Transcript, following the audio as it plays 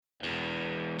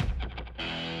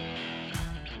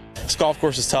This golf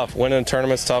course is tough. Winning a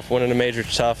tournament's tough. Winning a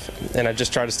major's tough. And I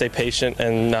just try to stay patient.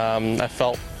 And I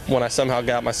felt when I somehow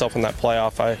got myself in that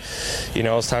playoff, it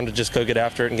was time to just go get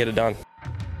after it and get it done.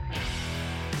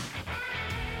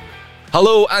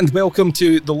 Hello and welcome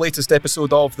to the latest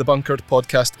episode of the Bunkered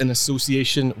Podcast in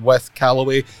association with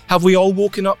Callaway. Have we all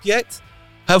woken up yet?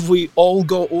 Have we all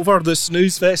got over the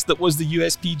snooze fest that was the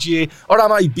USPGA? Or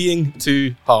am I being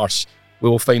too harsh? We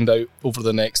will find out over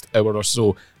the next hour or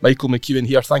so. Michael McEwen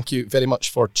here. Thank you very much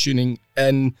for tuning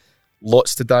in.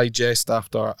 Lots to digest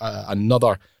after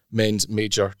another men's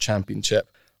major championship.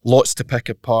 Lots to pick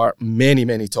apart. Many,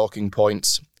 many talking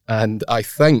points. And I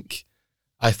think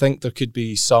there could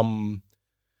be some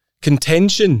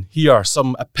contention here,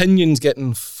 some opinions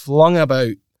getting flung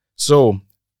about. So,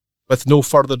 with no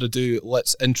further ado,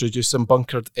 let's introduce him,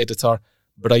 Bunkered editor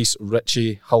Bryce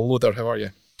Ritchie. Hello there, how are you?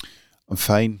 I'm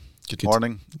fine. Good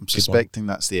morning. I'm suspecting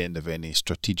that's the end of any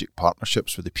strategic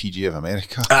partnerships with the PGA of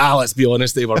America. Let's be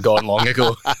honest, they were gone long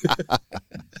ago.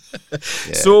 Yeah.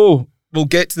 So, we'll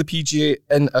get to the PGA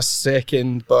in a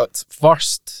second, but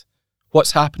first,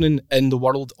 what's happening in the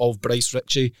world of Bryce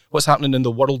Ritchie? What's happening in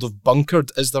the world of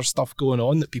Bunkered? Is there stuff going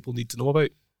on that people need to know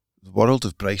about? The world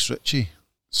of Bryce Ritchie?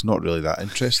 It's not really that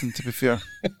interesting, to be fair.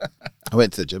 I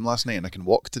went to the gym last night and I can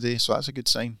walk today, so that's a good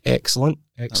sign. Excellent.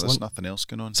 There's nothing else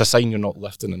going on. It's a sign you're not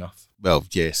lifting enough. Well,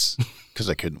 yes, because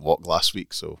I couldn't walk last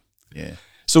week, so yeah.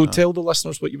 So tell the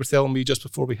listeners what you were telling me just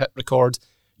before we hit record.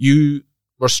 You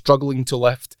were struggling to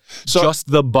lift just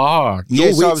the bar.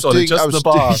 Yes, no weights on it, just the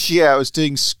bar. I was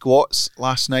doing squats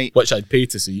last night. Which I'd pay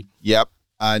to see. Yep.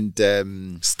 And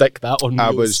stick that on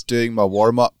I wheels. was doing my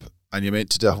warm-up, and you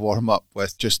meant to do a warm-up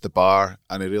with just the bar,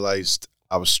 and I realised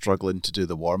I was struggling to do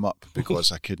the warm-up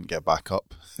because I couldn't get back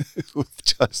up with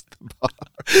just the bar.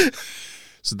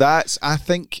 So that's, I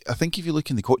think if you look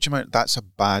in the coaching manual, that's a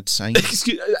bad sign.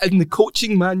 In the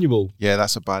coaching manual? Yeah,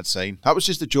 that's a bad sign. That was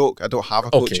just a joke. I don't have a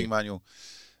coaching manual.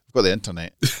 I've got the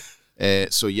internet.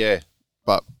 So yeah,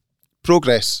 but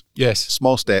progress. Yes.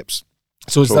 Small steps.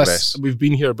 So is progress. This, we've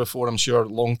been here before, I'm sure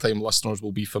long-time listeners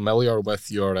will be familiar with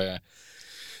your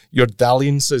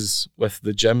dalliances with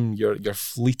the gym, your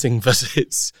fleeting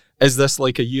visits. Is this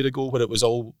like a year ago where it was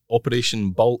all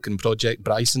Operation Bulk and Project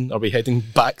Bryson? Are we heading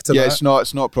back to that? Yeah,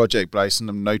 it's not Project Bryson.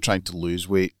 I'm now trying to lose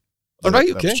weight. All right,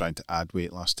 okay. I was trying to add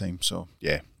weight last time, so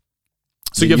yeah.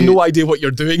 So you have no idea what you're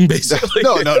doing, basically?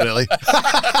 No, not really.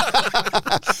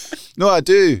 No, I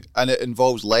do. And it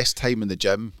involves less time in the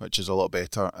gym, which is a lot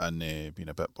better, and being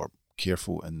a bit more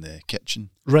careful in the kitchen.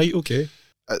 Right, okay.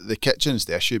 The kitchen is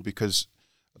the issue because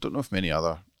I don't know if many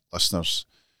other listeners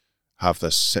have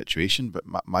this situation, but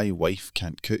my wife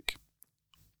can't cook.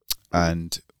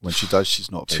 And when she does,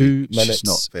 she's not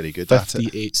very good at it.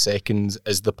 58 seconds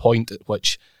is the point at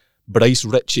which Bryce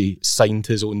Ritchie signed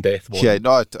his own death warrant. Yeah,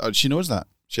 no, she knows that.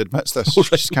 She admits this.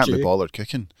 Right, she can't be bothered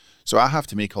cooking. So I have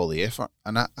to make all the effort.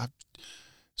 And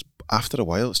after a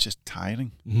while, it's just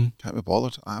tiring. Mm-hmm. Can't be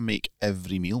bothered. I make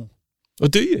every meal. Oh,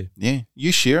 do you? Yeah.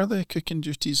 You share the cooking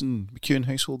duties in McEwen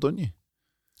household, don't you?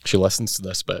 She listens to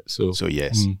this bit, so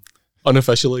yes.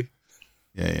 Unofficially.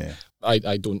 Yeah.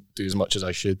 I don't do as much as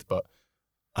I should, but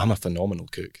I'm a phenomenal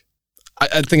cook.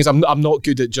 The thing is, I'm not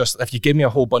good at just, if you give me a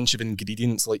whole bunch of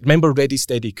ingredients, like, remember Ready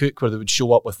Steady Cook, where they would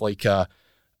show up with like a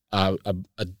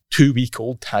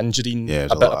 2-week-old tangerine, a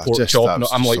bit of pork chop. No,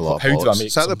 I'm like, how do I make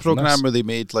Is that the programme where they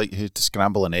made like how to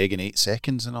scramble an egg in 8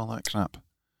 seconds and all that crap?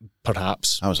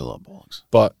 Perhaps. That was a lot of bollocks.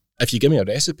 But if you give me a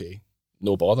recipe,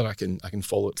 no bother, I can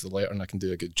follow it to the letter and I can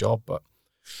do a good job. But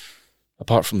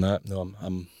apart from that, no,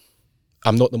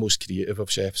 I'm not the most creative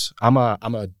of chefs. I'm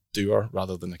a doer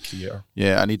rather than a creator.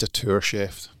 Yeah, I need a tour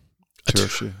chef. A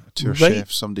tour right.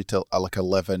 chef. Somebody like a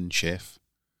live-in chef.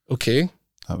 Okay.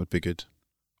 That would be good.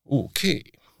 Okay.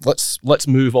 Let's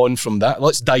move on from that.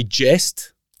 Let's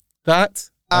digest that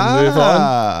and move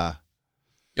on.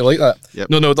 You like that?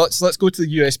 Yep. No, let's go to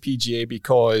the USPGA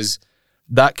because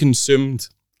that consumed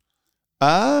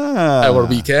our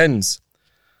weekends.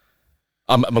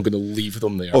 I'm going to leave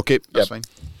them there. Okay, that's fine.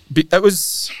 It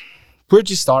was... Where'd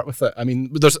you start with it? I mean,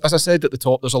 there's, as I said at the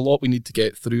top, there's a lot we need to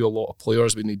get through, a lot of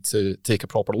players we need to take a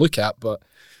proper look at, but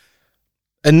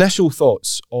initial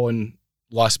thoughts on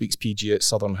last week's PGA at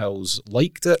Southern Hills.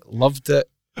 Liked it, loved it,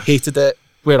 hated it.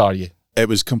 Where are you? It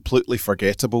was completely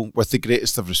forgettable. With the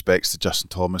greatest of respects to Justin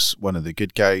Thomas, one of the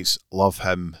good guys, love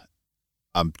him.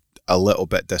 I'm a little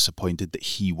bit disappointed that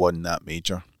he won that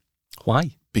major.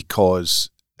 Why? Because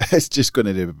it's just going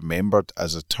to be remembered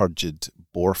as a turgid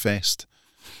bore fest.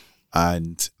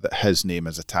 And that his name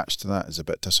is attached to that is a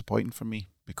bit disappointing for me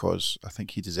because I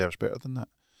think he deserves better than that.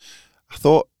 I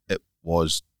thought it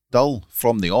was dull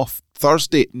from the off.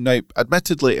 Thursday, now,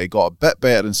 admittedly, it got a bit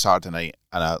better on Saturday night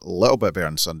and a little bit better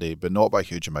on Sunday, but not by a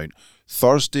huge amount.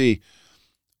 Thursday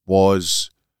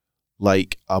was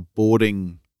like a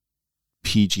boring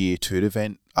PGA Tour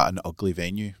event at an ugly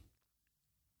venue.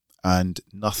 And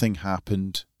nothing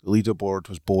happened. The leaderboard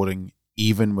was boring,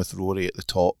 even with Rory at the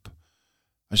top.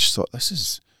 I just thought,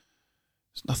 there's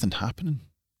nothing happening.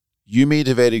 You made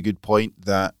a very good point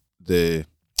that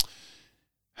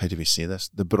how do we say this?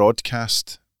 The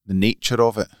broadcast, the nature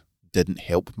of it, didn't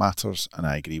help matters, and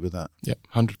I agree with that. Yeah,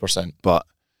 100%. But,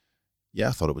 yeah,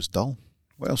 I thought it was dull.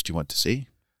 What else do you want to say?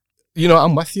 You know,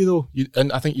 I'm with you, though.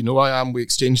 And I think you know I am. We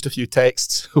exchanged a few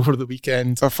texts over the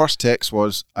weekend. Our first text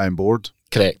was, I'm bored.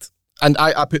 Correct. And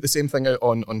I put the same thing out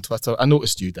on Twitter. I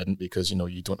noticed you didn't because, you know,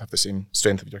 you don't have the same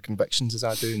strength of your convictions as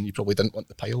I do, and you probably didn't want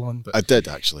the pile on. But I did,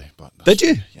 actually. But did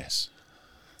you? Yes.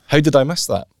 How did I miss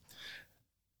that?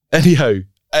 Anyhow,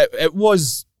 it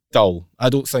was dull. I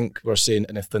don't think we're saying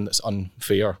anything that's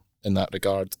unfair in that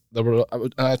regard.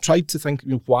 I tried to think, you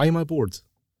know, why am I bored?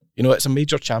 You know, it's a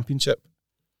major championship.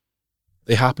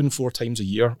 They happen 4 times a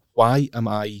year. Why am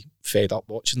I fed up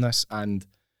watching this? And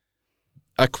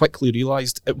I quickly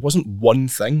realised it wasn't one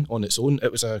thing on its own.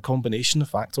 It was a combination of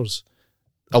factors.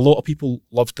 A lot of people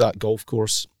loved that golf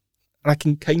course, and I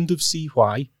can kind of see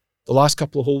why. The last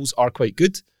couple of holes are quite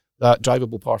good. That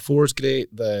drivable par 4 is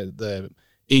great. The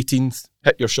 18th,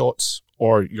 hit your shots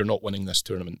or you're not winning this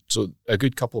tournament. So a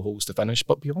good couple of holes to finish.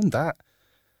 But beyond that,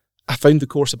 I found the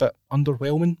course a bit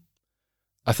underwhelming.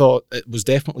 I thought it was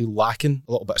definitely lacking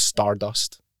a little bit of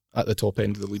stardust at the top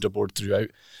end of the leaderboard throughout.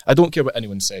 I don't care what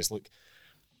anyone says. Look,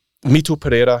 Mito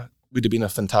Pereira would have been a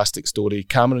fantastic story.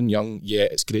 Cameron Young, yeah,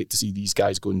 it's great to see these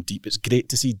guys going deep. It's great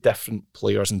to see different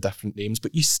players and different names,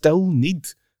 but you still need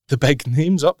the big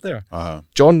names up there.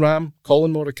 John Ram,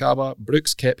 Colin Morikawa,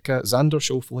 Brooks Koepka, Xander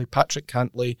Schauffele, Patrick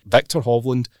Cantlay, Victor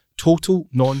Hovland, total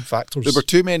non-factors. There were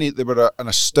too many. There were an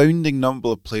astounding number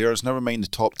of players, never mind the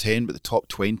top 10, but the top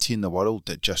 20 in the world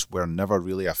that just were never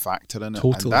really a factor in it.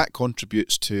 Totally. And that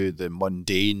contributes to the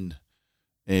mundane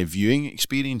viewing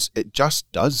experience. It just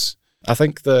does. I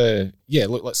think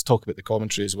let's talk about the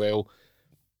commentary as well.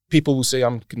 People will say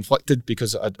I'm conflicted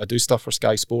because I do stuff for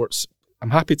Sky Sports.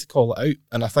 I'm happy to call it out.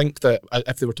 And I think that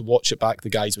if they were to watch it back, the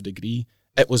guys would agree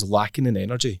it was lacking in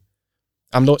energy.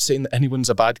 I'm not saying that anyone's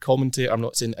a bad commentator. I'm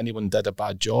not saying anyone did a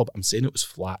bad job. I'm saying it was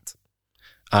flat.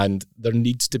 And there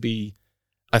needs to be,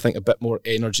 I think, a bit more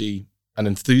energy and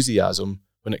enthusiasm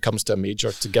when it comes to a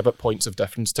major to give it points of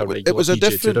difference to a regular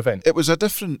PGA Tour event. It was a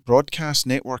different broadcast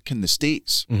network in the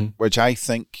States, which I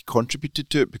think contributed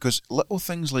to it, because little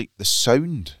things like the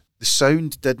sound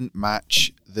didn't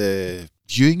match the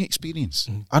viewing experience.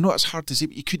 I know it's hard to say,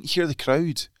 but you couldn't hear the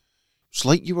crowd. It's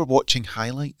like you were watching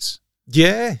highlights.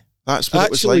 Yeah. That's what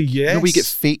it was like. Yes. You know, we get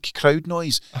fake crowd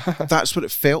noise. That's what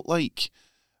it felt like.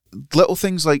 Little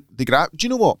things like the graph. Do you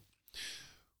know what?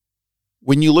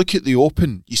 When you look at the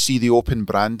Open, you see the Open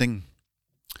branding.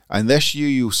 And this year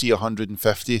you'll see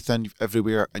 150th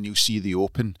everywhere, and you'll see the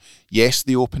Open. Yes,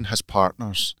 the Open has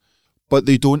partners, but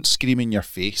they don't scream in your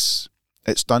face.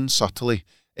 It's done subtly.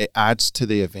 It adds to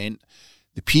the event.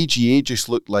 The PGA just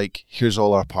looked like, here's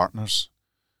all our partners.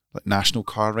 Like National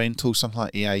Car Rental, something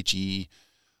like AIG,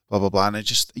 blah, blah, blah.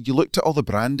 And you looked at all the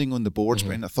branding on the boards,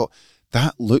 and I thought,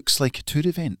 that looks like a tour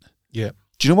event. Yeah.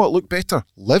 Do you know what looked better?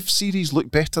 Live Series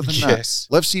looked better than that.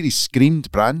 Live Series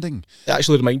screamed branding. It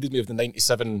actually reminded me of the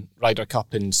 97 Ryder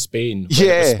Cup in Spain when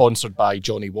it was sponsored by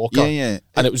Johnny Walker. Yeah.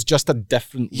 And it was just a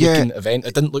different looking event.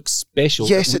 It didn't look special.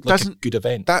 Yes, it looked like a good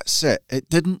event. That's it. It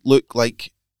didn't look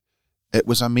like it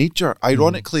was a major.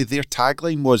 Ironically, their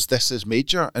tagline was, "This is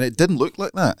major," and it didn't look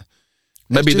like that.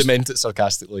 Maybe they meant it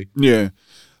sarcastically. Yeah.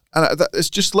 And it's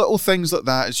just little things like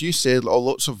that, as you said,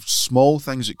 lots of small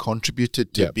things that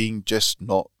contributed to being just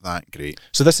not that great.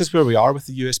 So this is where we are with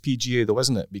the USPGA though,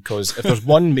 isn't it? Because if there's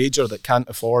one major that can't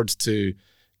afford to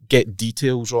get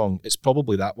details wrong, it's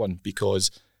probably that one, because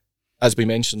as we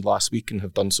mentioned last week and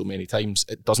have done so many times,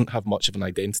 it doesn't have much of an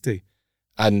identity.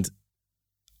 And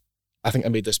I think I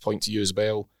made this point to you as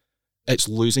well. It's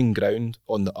losing ground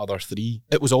on the other three.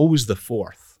 It was always the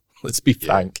fourth, let's be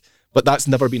frank, but that's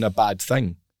never been a bad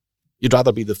thing. You'd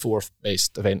rather be the fourth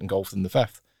best event in golf than the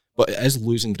fifth. But it is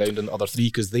losing ground in the other three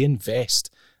because they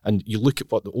invest. And you look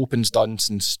at what the Open's done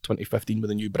since 2015 with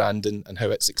the new branding and how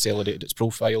it's accelerated its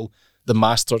profile. The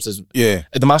Masters the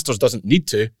Masters doesn't need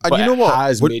to. And you know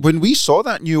what? When we saw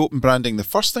that new Open branding, the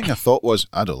first thing I thought was,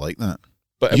 I don't like that.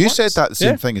 But you said that the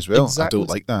same thing as well. Exactly. I don't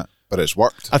like that. But it's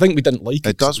worked. I think we didn't like it.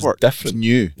 It does work. Different. It's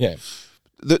new. Yeah.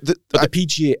 But the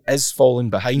PGA is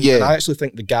falling behind, and I actually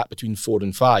think the gap between 4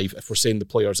 and 5, if we're saying the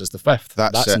players is the fifth,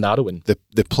 that's narrowing.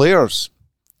 The players,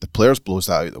 The players blows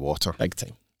that out of the water. Big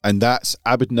time. And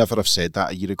I would never have said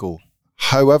that a year ago.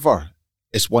 However,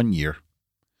 it's 1 year.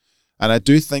 And I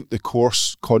do think the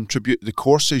course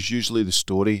is usually the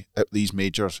story at these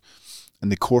majors,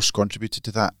 and the course contributed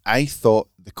to that. I thought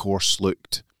the course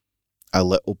looked a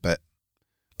little bit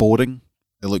boring.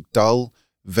 It looked dull.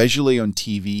 Visually on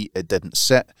TV, it didn't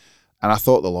sit. And I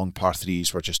thought the long par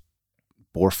threes were just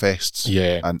bore fests.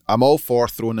 Yeah. And I'm all for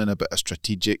throwing in a bit of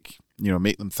strategic,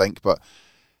 make them think. But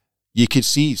you could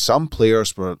see some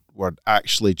players were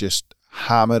actually just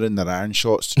hammering their iron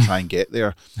shots to try and get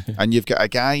there. And you've got a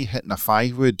guy hitting a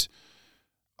 5-wood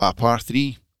at a par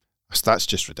 3. That's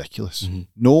just ridiculous. Mm-hmm.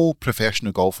 No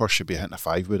professional golfer should be hitting a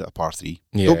 5-wood at a par 3.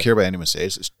 Yeah. Don't care what anyone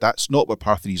says. That's not what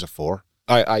par 3s are for.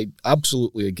 I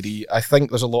absolutely agree. I think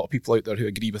there's a lot of people out there who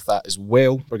agree with that as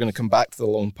well. We're going to come back to the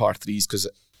long par 3s because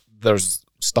there's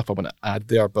stuff I want to add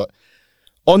there. But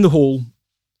on the whole,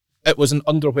 it was an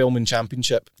underwhelming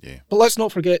championship. Yeah. But let's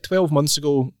not forget, 12 months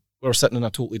ago, we were sitting in a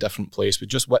totally different place. We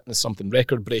just witnessed something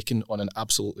record-breaking on an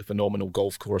absolutely phenomenal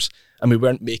golf course, and we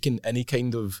weren't making any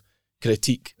kind of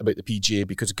critique about the PGA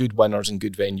because good winners and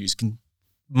good venues can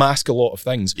mask a lot of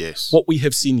things. Yes. What we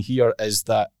have seen here is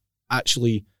that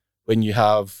actually when you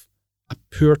have a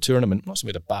poor tournament, not so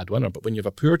much a bad winner, but when you have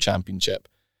a poor championship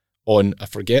on a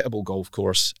forgettable golf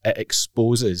course, it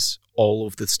exposes all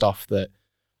of the stuff that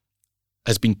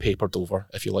has been papered over,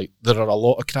 if you like. There are a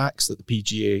lot of cracks that the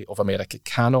PGA of America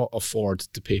cannot afford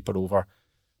to paper over,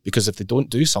 because if they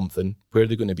don't do something, where are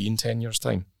they going to be in 10 years'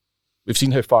 time? We've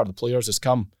seen how far the Players has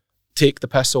come. Take the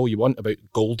piss all you want about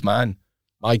Goldman.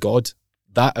 My God,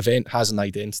 that event has an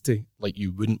identity like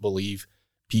you wouldn't believe.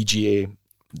 PGA,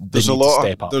 there's a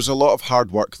lot of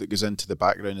hard work that goes into the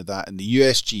background of that, and the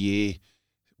USGA,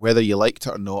 whether you liked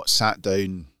it or not, sat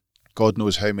down God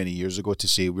knows how many years ago to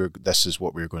say this is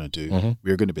what we're going to do. Mm-hmm.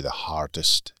 We're going to be the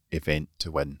hardest event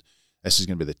to win. This is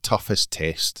going to be the toughest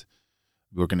test.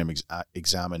 We're going to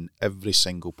examine every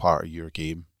single part of your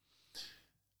game.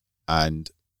 And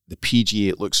the PGA,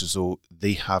 it looks as though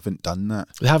they haven't done that.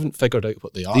 They haven't figured out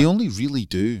what they are. They only really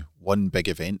do one big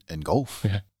event in golf.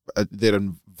 Yeah. They're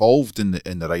involved in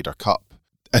the Ryder Cup.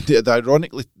 And the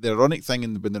ironic thing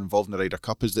when they're involved in the Ryder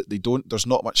Cup is that there's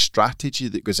not much strategy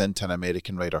that goes into an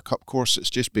American Ryder Cup course. It's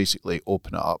just basically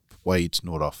open it up, wide,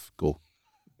 no rough, go.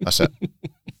 That's it.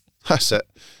 That's it.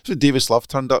 So Davis Love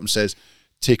turned up and says,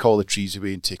 take all the trees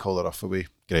away and take all the rough away.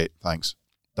 Great, thanks.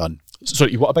 Done. So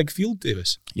you want a big field,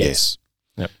 Davis? Yes.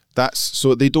 Yep.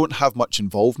 So they don't have much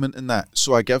involvement in that.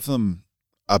 So I give them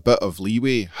a bit of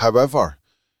leeway. However,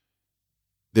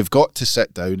 they've got to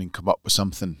sit down and come up with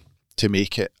something to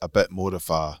make it a bit more of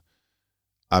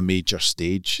a major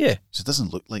stage. Yeah. So it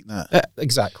doesn't look like that.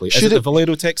 Exactly. Is it the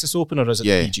Valero Texas Open or is it the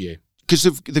PGA? Because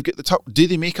they've got the top. Do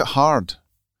they make it hard?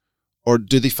 Or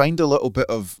do they find a little bit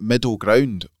of middle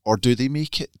ground? Or do they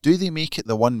make it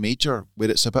the one major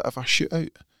where it's a bit of a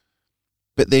shootout?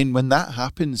 But then when that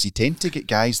happens, you tend to get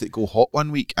guys that go hot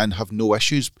one week and have no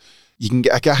issues. You can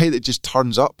get a guy that just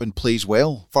turns up and plays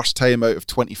well. First time out of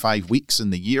 25 weeks in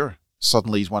the year.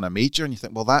 Suddenly he's won a major, and you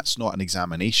think, well, that's not an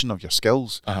examination of your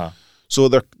skills. Uh-huh. So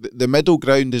the middle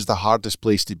ground is the hardest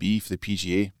place to be for the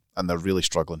PGA, and they're really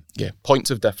struggling. Yeah, points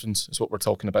of difference is what we're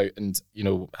talking about, and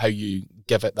how you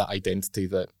give it that identity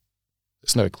that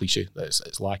it's now a cliche, that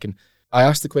it's lacking. I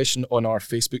asked the question on our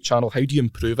Facebook channel, how do you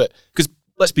improve it? Because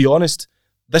let's be honest,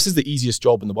 this is the easiest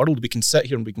job in the world. We can sit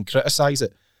here and we can criticise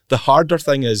it. The harder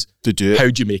thing is to do it. How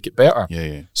do you make it better?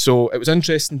 Yeah. So it was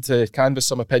interesting to canvass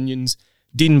some opinions.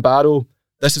 Dean Barrow,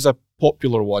 this is a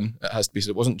popular one, it has to be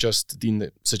said. It wasn't just Dean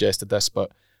that suggested this, but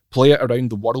play it around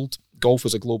the world. Golf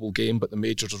is a global game, but the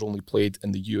majors are only played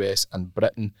in the US and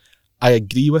Britain. I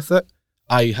agree with it.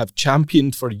 I have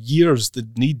championed for years the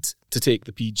need to take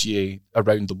the PGA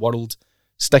around the world,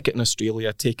 stick it in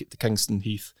Australia, take it to Kingston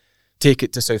Heath, take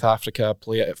it to South Africa,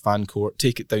 play it at Fancourt,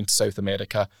 take it down to South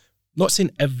America. Not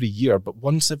saying every year, but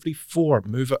once every 4,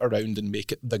 move it around and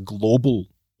make it the global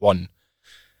one.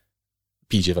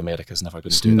 PGA of America is never going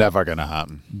to do that. It's never going to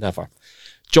happen. Never.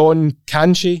 John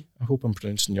Canchi, I hope I'm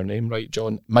pronouncing your name right,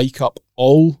 John. Mic up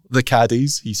all the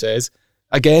caddies, he says.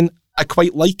 Again, I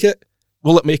quite like it.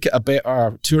 Will it make it a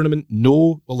better tournament?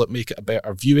 No. Will it make it a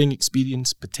better viewing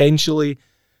experience? Potentially.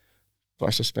 But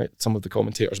I suspect some of the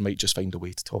commentators might just find a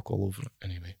way to talk all over it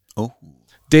anyway. Oh.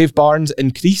 Dave Barnes,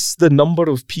 increase the number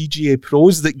of PGA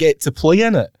pros that get to play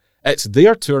in it. It's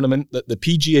their tournament that the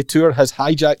PGA Tour has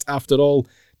hijacked after all.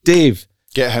 Dave.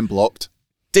 Get him blocked.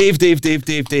 Dave.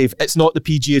 It's not the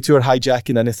PGA Tour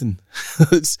hijacking anything.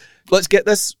 Let's get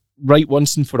this right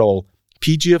once and for all.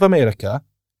 PGA of America,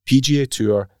 PGA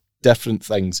Tour, different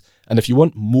things. And if you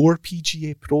want more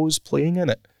PGA pros playing in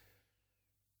it,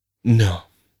 No.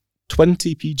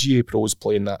 20 PGA pros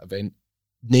playing that event.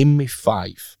 Name me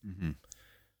 5. Mm-hmm.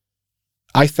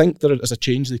 I think there is a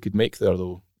change they could make there,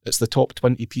 though. It's the top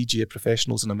 20 PGA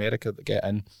professionals in America that get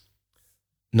in.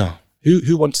 No.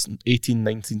 Who wants 18th,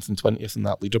 19th and 20th in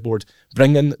that leaderboard?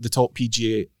 Bring in the top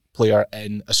PGA player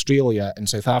in Australia, in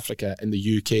South Africa, in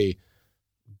the UK.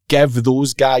 Give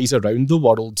those guys around the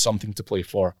world something to play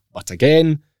for. But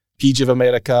again, PGA of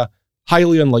America,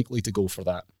 highly unlikely to go for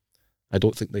that. I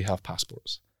don't think they have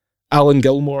passports. Alan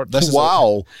Gilmore.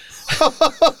 Wow.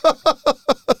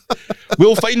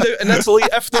 We'll find out in Italy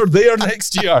if they're there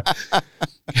next year.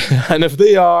 And if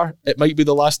they are, it might be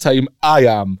the last time I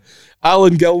am.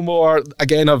 Alan Gilmore,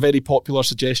 again, a very popular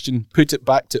suggestion. Put it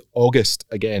back to August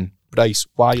again. Bryce,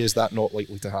 why is that not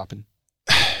likely to happen?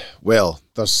 Well,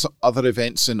 there's other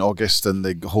events in August, and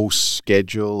the whole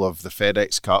schedule of the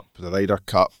FedEx Cup, the Ryder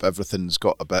Cup, everything's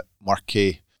got a bit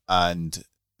murky, and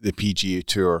the PGA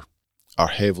Tour are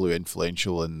heavily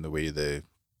influential in the way the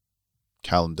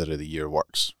calendar of the year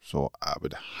works. So I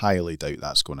would highly doubt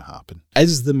that's going to happen.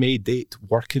 Is the May date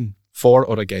working for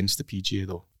or against the PGA,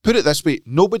 though? Put it this way,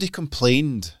 nobody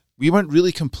complained. We weren't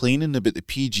really complaining about the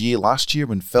PGA last year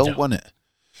when Phil won it.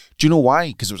 Do you know why?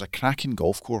 Because it was a cracking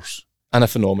golf course. And a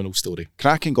phenomenal story.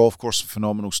 Cracking golf course, a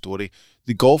phenomenal story.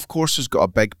 The golf course has got a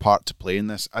big part to play in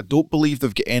this. I don't believe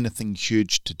they've got anything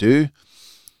huge to do,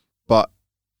 but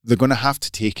they're going to have to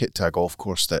take it to a golf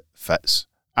course that fits.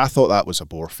 I thought that was a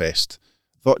bore fest.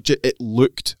 Thought it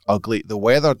looked ugly. The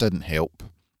weather didn't help,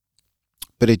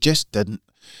 but it just didn't.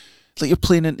 It's like you're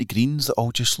playing into greens that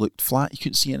all just looked flat. You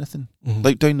couldn't see anything. Mm-hmm.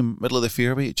 Like down the middle of the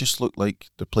fairway, it just looked like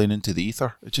they're playing into the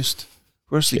ether. It just,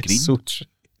 where's the green? So true.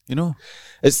 You know,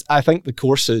 I think the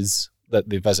courses that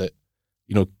they visit,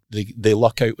 you know, they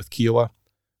luck out with Kiowa,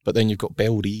 but then you've got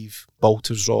Bellerive,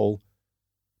 Baltusrol.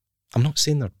 I'm not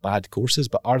saying they're bad courses,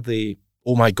 but are they,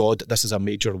 oh my God, this is a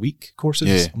major week courses?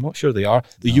 Yeah. I'm not sure they are.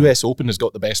 The US Open has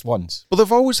got the best ones. Well, they've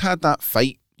always had that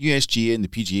fight, USGA and the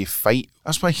PGA fight.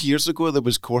 That's why years ago there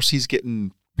was courses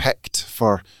getting picked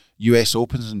for US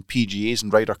Opens and PGAs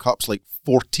and Ryder Cups like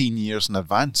 14 years in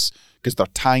advance because they're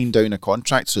tying down a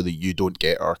contract so that you don't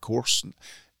get our course.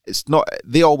 It's not,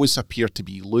 they always appear to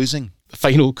be losing. The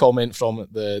final comment from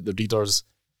the readers,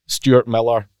 Stuart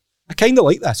Miller. I kind of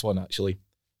like this one, actually.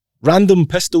 Random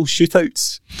pistol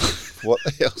shootouts. What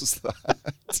the hell's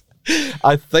that?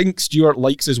 I think Stuart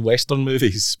likes his Western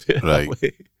movies. Right.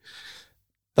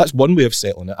 That's one way of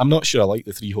settling it. I'm not sure I like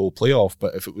the 3-hole playoff,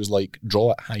 but if it was like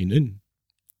draw at high noon,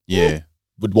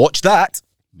 would watch that.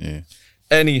 Yeah.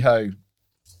 Anyhow,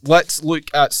 let's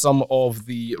look at some of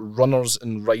the runners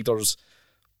and riders.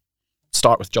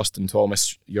 Start with Justin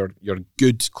Thomas, your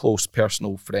good, close,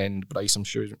 personal friend, Bryce. I'm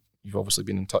sure you've obviously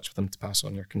been in touch with him to pass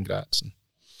on your congrats and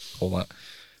all that.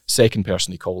 Second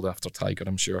person he called after Tiger,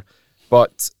 I'm sure.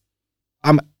 But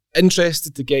I'm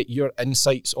interested to get your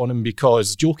insights on him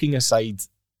because, joking aside,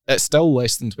 it's still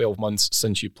less than 12 months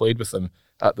since you played with him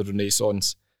at the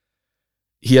Renaissance.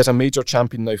 He is a major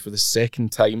champion now for the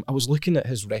second time. I was looking at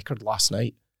his record last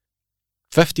night.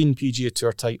 15 PGA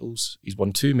Tour titles. He's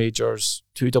won 2 majors,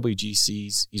 2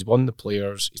 WGCs. He's won the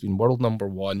Players. He's been world number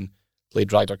 1.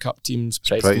 Played Ryder Cup teams,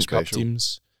 President's Cup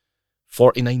teams.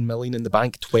 49 million in the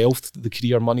bank, 12th to the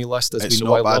career money list. Has been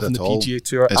a while off in the PGA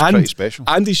Tour. It's pretty special.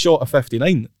 And he's shot a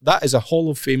 59. That is a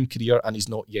Hall of Fame career, and he's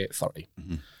not yet 30.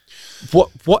 Mm-hmm.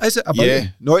 What is it about him?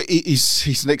 No,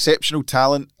 he's an exceptional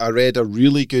talent. I read a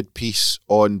really good piece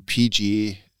on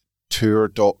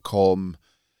PGAtour.com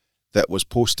that was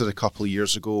posted a couple of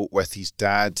years ago with his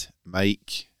dad,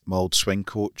 Mike, my old swing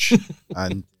coach.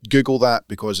 And Google that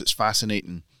because it's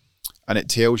fascinating. And it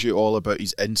tells you all about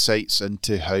his insights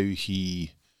into how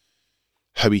he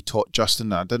taught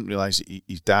Justin. I didn't realise that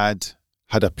his dad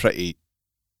had a pretty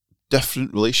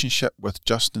different relationship with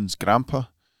Justin's grandpa.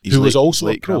 Who was also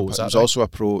a pro. He was also a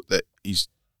pro. That his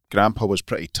grandpa was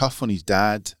pretty tough on his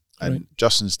dad. And right.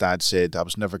 Justin's dad said, I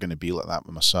was never going to be like that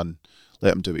with my son.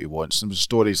 Let him do what he wants. And there was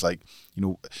stories like, you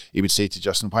know, he would say to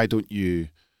Justin, why don't you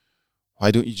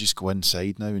just go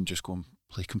inside now and just go and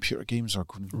play computer games or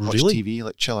go and watch TV,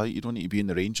 like chill out, you don't need to be in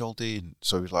the range all day. And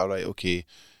so he was like, all right, okay.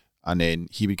 And then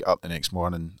he would get up the next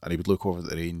morning and he would look over at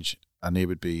the range and they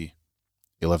would be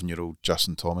 11-year-old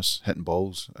Justin Thomas hitting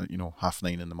balls at,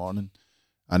 9:30 in the morning.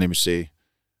 And he would say,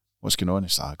 what's going on?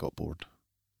 He's like, I got bored.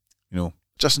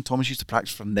 Justin Thomas used to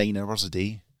practice for 9 hours a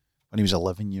day when he was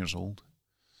 11 years old.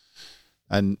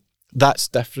 And that's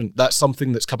different. That's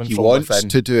something that's coming from within. He within.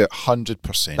 wants to do it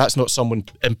 100%. That's not someone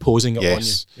imposing it on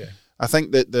you. Yeah. I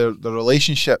think that the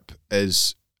relationship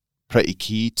is pretty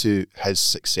key to his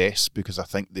success because I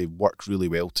think they work really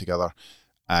well together.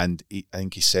 And I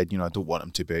think he said, I don't want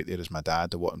him to be out there as my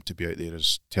dad. I want him to be out there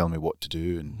as telling me what to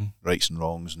do and rights and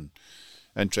wrongs and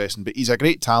interesting. But he's a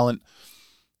great talent.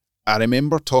 I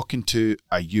remember talking to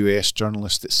a US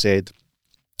journalist that said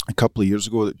a couple of years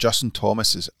ago that Justin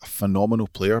Thomas is a phenomenal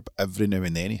player, but every now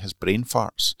and then he has brain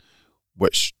farts,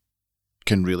 which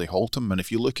can really halt him. And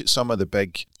if you look at some of the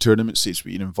big tournaments he's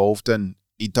been involved in,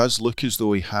 he does look as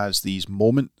though he has these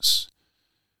moments,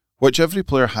 which every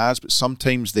player has, but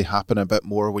sometimes they happen a bit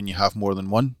more when you have more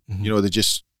than one.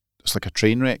 It's like a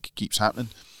train wreck, it keeps happening.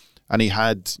 And he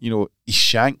had, his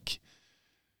shank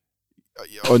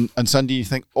on Sunday. You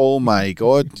think, oh my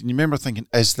God. And you remember thinking,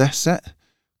 is this it?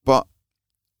 But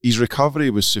his recovery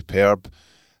was superb.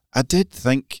 I did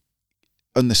think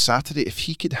on the Saturday, if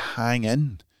he could hang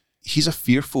in, he's a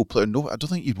fearful player. No, I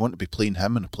don't think you'd want to be playing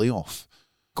him in a playoff.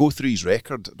 Go through his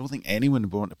record. I don't think anyone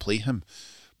would want to play him.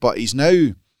 But he's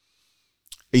now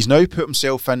put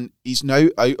himself in. He's now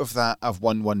out of that. I've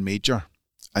won one major,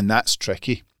 and that's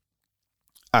tricky.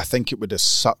 I think it would have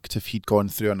sucked if he'd gone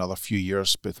through another few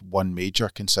years with one major,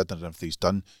 considering everything he's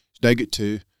done. He's now got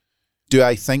 2. Do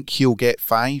I think he'll get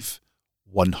 5?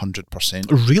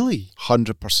 100%. Really?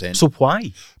 100%. So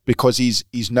why? Because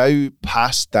he's now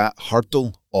past that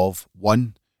hurdle of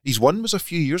 1. His 1 was a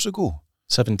few years ago.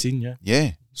 17, yeah.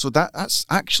 Yeah. So that's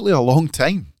actually a long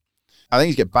time. I think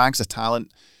he's got bags of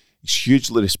talent. He's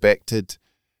hugely respected.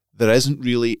 There isn't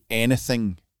really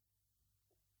anything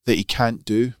that he can't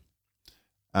do.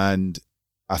 And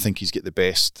I think he's got the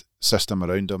best system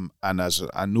around him. And as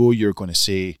I know you're going to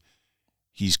say,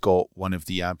 he's got one of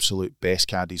the absolute best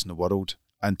caddies in the world.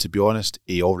 And to be honest,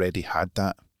 he already had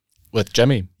that. With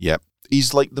Jimmy? Yep.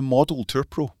 He's like the model tour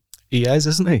pro. He is,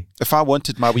 isn't he? If I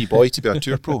wanted my wee boy to be a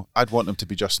tour pro, I'd want him to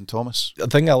be Justin Thomas. The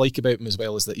thing I like about him as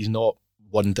well is that he's not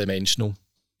one-dimensional.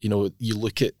 You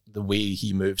look at the way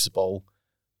he moves the ball,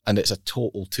 and it's a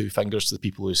total 2 fingers to the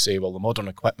people who say, well, the modern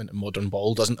equipment and modern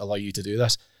ball doesn't allow you to do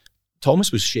this.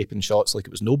 Thomas was shaping shots like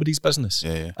it was nobody's business.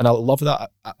 Yeah. And I love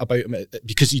that about him,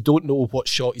 because you don't know what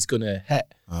shot he's going to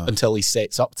hit until he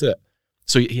sets up to it.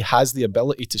 So he has the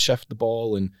ability to shift the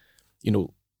ball and,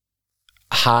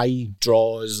 high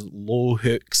draws, low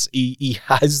hooks. He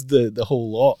has the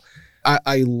whole lot.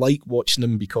 I like watching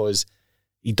him because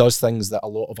he does things that a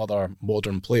lot of other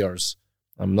modern players,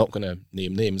 I'm not going to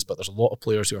name names, but there's a lot of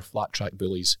players who are flat track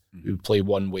bullies who play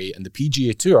one way, and the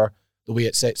PGA Tour, the way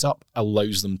it sets up,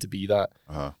 allows them to be that.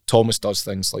 Thomas does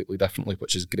things slightly differently,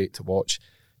 which is great to watch.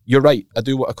 You're right, I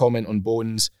do want to comment on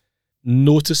Bones.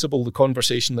 Noticeable the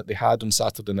conversation that they had on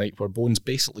Saturday night where Bones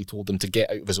basically told him to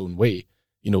get out of his own way.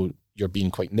 You're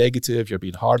being quite negative, you're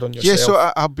being hard on yourself. Yeah,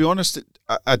 so I'll be honest,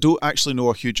 I don't actually know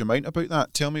a huge amount about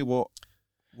that. Tell me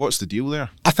what's the deal there?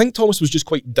 I think Thomas was just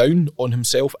quite down on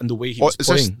himself and the way he was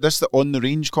playing. This the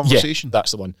on-the-range conversation? Yeah,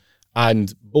 that's the one.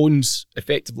 And Bones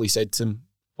effectively said to him,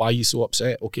 why are you so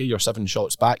upset? Okay, you're 7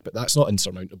 shots back, but that's not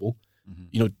insurmountable.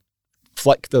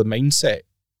 Flick the mindset.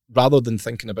 Rather than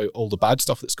thinking about all the bad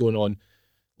stuff that's going on,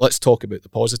 let's talk about the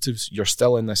positives. You're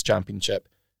still in this championship.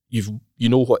 You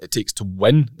know what it takes to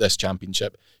win this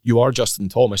championship. You are Justin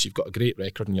Thomas. You've got a great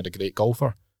record and you're a great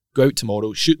golfer. Go out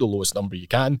tomorrow, shoot the lowest number you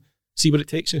can, see where it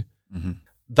takes you.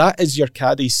 That is your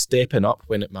caddy stepping up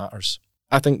when it matters.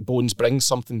 I think Bones brings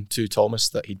something to Thomas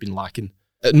that he'd been lacking.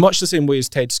 In much the same way as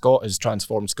Ted Scott has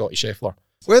transformed Scotty Scheffler.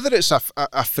 Whether it's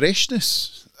a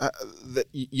freshness, that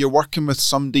you're working with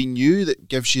somebody new that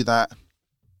gives you that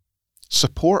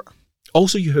support.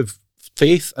 Also, you have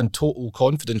faith and total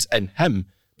confidence in him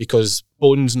because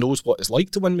Bones knows what it's like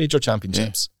to win major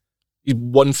championships. Yeah. He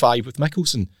won 5 with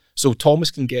Mickelson. So Thomas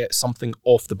can get something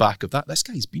off the back of that. This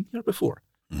guy's been here before.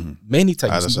 Many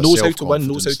times. Knows how to win,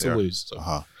 knows how to lose.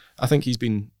 So I think he's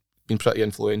been pretty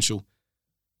influential.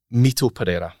 Mito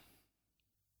Pereira.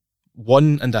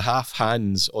 1.5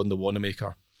 hands on the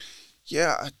Wanamaker.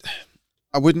 Yeah,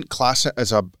 I wouldn't class it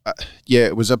as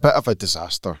it was a bit of a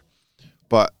disaster,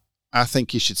 but I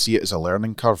think you should see it as a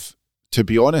learning curve. To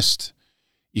be honest,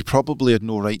 he probably had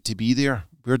no right to be there.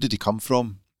 Where did he come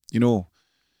from?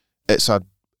 It's a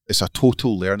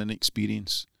total learning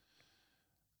experience,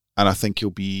 and I think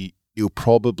he'll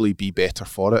probably be better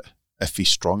for it if he's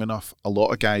strong enough. A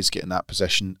lot of guys get in that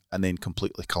position and then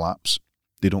completely collapse.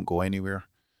 They don't go anywhere.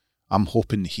 I'm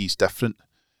hoping he's different.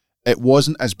 It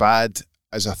wasn't as bad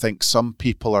as I think some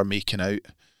people are making out.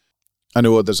 I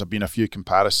know there's been a few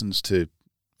comparisons to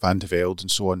Van de Velde and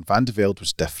so on. Van de Velde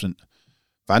was different.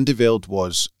 Van de Velde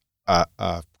was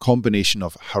a combination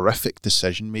of horrific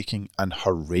decision-making and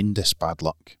horrendous bad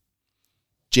luck.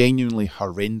 Genuinely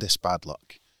horrendous bad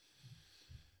luck.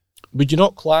 Would you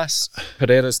not class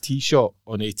Pereira's tee shot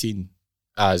on 18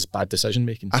 as bad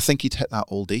decision-making? I think he'd hit that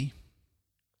all day.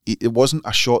 it wasn't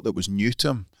a shot that was new to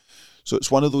him. So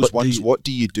it's one of those ones, what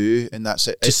do you do? And that's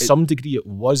it. To some degree it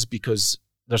was, because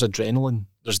there's adrenaline.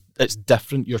 It's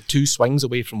different. You're 2 swings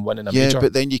away from winning a major. Yeah,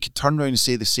 but then you could turn around and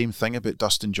say the same thing about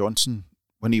Dustin Johnson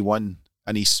when he won,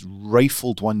 and he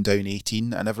rifled one down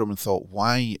 18, and everyone thought,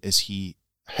 why is he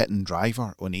hitting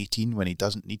driver on 18 when he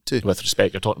doesn't need to? With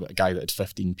respect, you're talking about a guy that had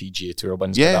 15 PGA Tour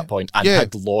wins at that point and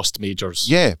had lost majors.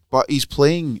 Yeah, but he's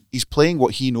playing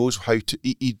what he knows how to.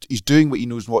 He's doing what he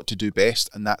knows what to do best,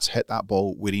 and that's hit that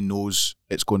ball where he knows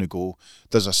it's going to go.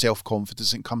 There's a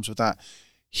self-confidence that comes with that.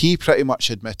 He pretty much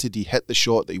admitted he hit the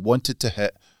shot that he wanted to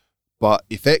hit, but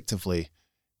effectively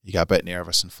he got a bit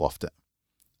nervous and fluffed it.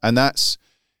 And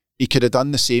he could have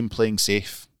done the same playing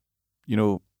safe. You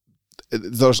know,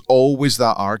 there's always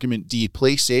that argument. Do you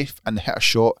play safe and hit a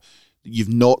shot that you've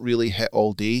not really hit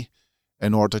all day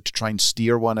in order to try and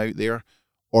steer one out there?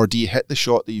 Or do you hit the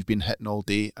shot that you've been hitting all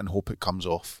day and hope it comes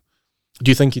off? Do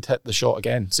you think he'd hit the shot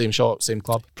again? Same shot, same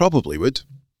club? Probably would.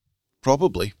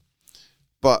 Probably.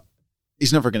 But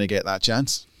he's never going to get that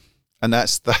chance. And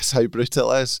that's how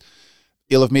brutal it is.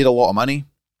 He'll have made a lot of money.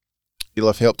 He'll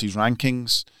have helped his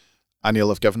rankings. And he'll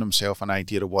have given himself an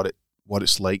idea of what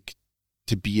it's like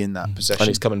to be in that position. And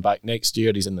he's coming back next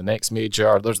year. He's in the next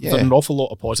major. There's an awful lot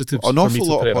of positives. An awful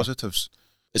lot of positives.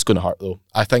 It's going to hurt, though.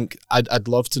 I think I'd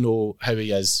love to know how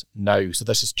he is now. So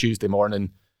this is Tuesday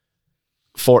morning,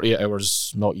 48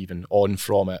 hours, not even, on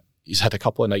from it. He's had a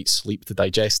couple of nights sleep to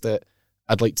digest it.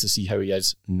 I'd like to see how he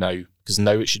is now, because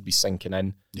now it should be sinking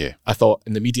in. Yeah. I thought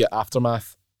in the immediate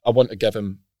aftermath, I want to give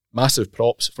him massive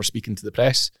props for speaking to the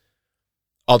press.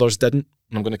 Others didn't,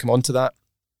 and I'm going to come on to that.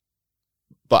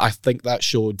 But I think that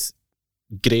showed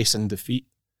grace in defeat.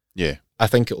 Yeah. I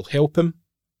think it'll help him.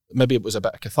 Maybe it was a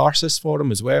bit of catharsis for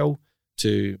him as well,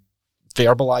 to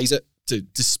verbalise it,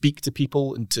 to speak to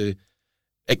people and to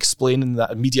explain in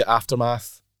that immediate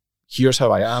aftermath, here's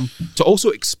how I am. To also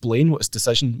explain what his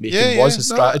decision-making was, his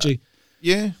strategy.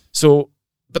 Yeah. So,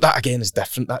 but that again is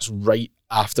different. That's right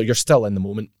after. You're still in the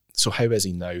moment. So how is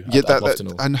he now? Yeah, I'd love to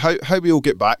know. And how we'll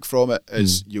get back from it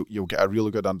is you'll get a really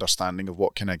good understanding of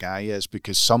what kind of guy he is,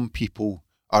 because some people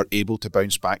are able to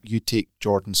bounce back. You take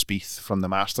Jordan Spieth from the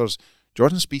Masters.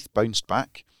 Jordan Spieth bounced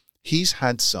back. He's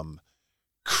had some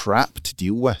crap to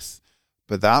deal with,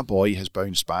 but that boy has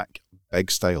bounced back big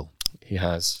style. He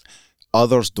has.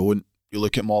 Others don't. You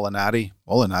look at Molinari.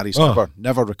 Molinari's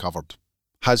never recovered.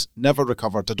 Has never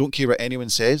recovered. I don't care what anyone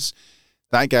says.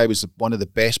 That guy was one of the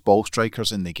best ball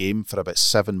strikers in the game for about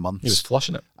 7 months. He was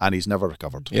flushing it. And he's never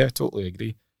recovered. Yeah, totally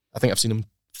agree. I think I've seen him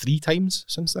 3 times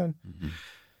since then. Mm-hmm.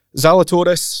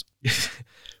 Zalatoris,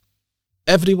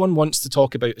 everyone wants to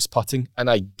talk about his putting, and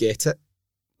I get it.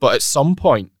 But at some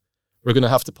point, we're going to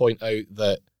have to point out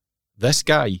that this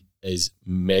guy is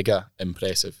mega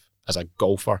impressive as a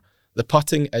golfer. The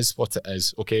putting is what it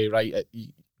is, okay, right?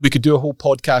 We could do a whole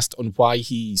podcast on why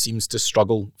he seems to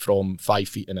struggle from 5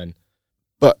 feet and in.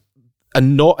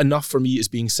 And not enough for me is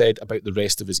being said about the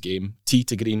rest of his game. Tee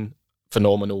to green,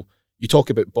 phenomenal. You talk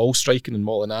about ball striking and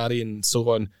Molinari and so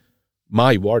on.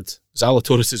 My word,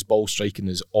 Zalatoris' ball striking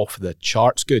is off the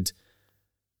charts good.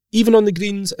 Even on the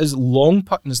greens, his long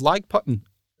putting, his lag putting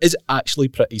is actually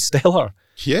pretty stellar.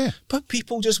 Yeah. But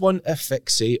people just want to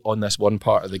fixate on this one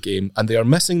part of the game, and they are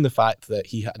missing the fact that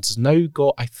he has now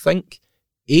got, I think,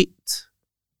 5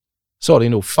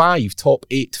 top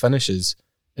 8 finishes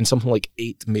in something like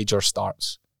 8 major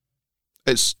starts.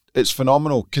 It's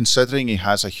phenomenal, considering he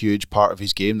has a huge part of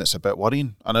his game that's a bit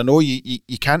worrying. And I know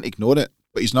you can't ignore it,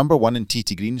 but he's number 1 in tee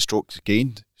to green strokes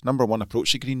gained. He's number 1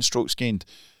 approach to green strokes gained.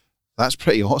 That's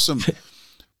pretty awesome.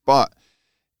 But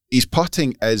his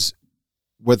putting is,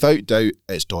 without doubt,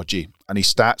 it's dodgy. And his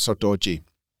stats are dodgy.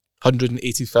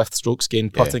 185th strokes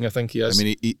gained putting, I think he is. I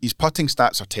mean, his putting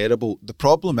stats are terrible. The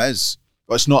problem is,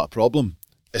 well, it's not a problem.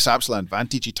 It's absolute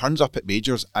advantage. He turns up at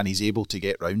majors and he's able to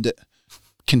get round it.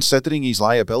 Considering his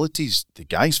liabilities, the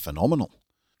guy's phenomenal.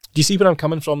 Do you see where I'm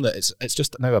coming from? That it's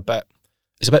just now a bit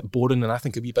boring, and I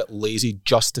think a wee bit lazy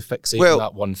just to fixate on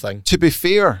that one thing. To be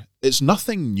fair, it's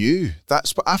nothing new.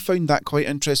 That's what I found that quite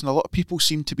interesting. A lot of people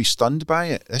seem to be stunned by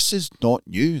it. This is not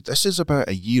new. This is about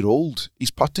a year old.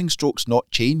 His putting stroke's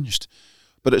not changed,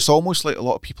 but it's almost like a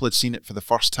lot of people had seen it for the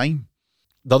first time.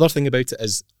 The other thing about it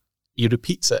is he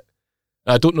repeats it.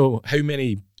 I don't know how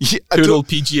many plural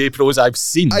PGA pros I've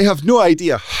seen. I have no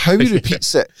idea how he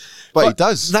repeats it, but he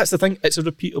does. That's the thing. It's a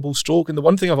repeatable stroke. And the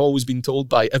one thing I've always been told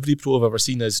by every pro I've ever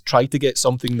seen is try to get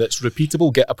something that's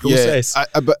repeatable, get a process.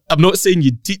 Yeah, but I'm not saying you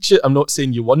teach it. I'm not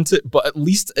saying you want it, but at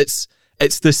least it's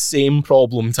the same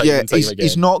problem time and time again.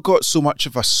 He's not got so much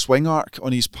of a swing arc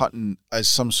on his putting as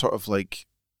some sort of like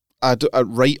a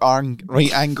right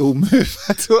angle move.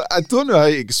 I don't know how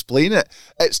to explain it.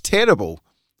 It's terrible.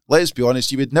 Let's be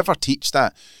honest. You would never teach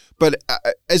that. But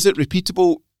is it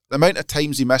repeatable? The amount of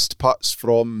times he missed putts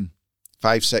from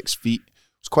 5-6 feet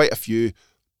was quite a few.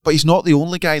 But he's not the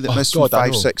only guy that missed from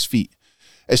 5-6 feet.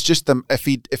 It's just if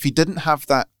he didn't have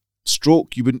that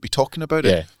stroke, you wouldn't be talking about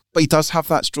it. But he does have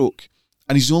that stroke,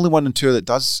 and he's the only one on tour that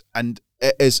does. And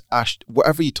it is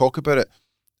whatever you talk about it,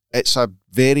 it's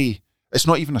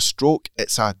not even a stroke.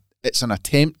 It's an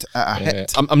attempt at a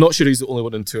hit. I'm not sure he's the only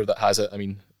one on tour that has it. I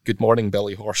mean, good morning,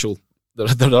 Billy Horschel.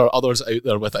 There are others out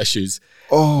there with issues.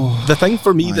 Oh, the thing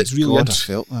for me that's really I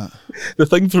felt that. The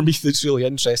thing for me that's really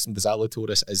interesting with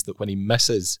Zalatoris is that when he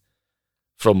misses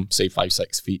from, say,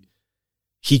 5-6 feet,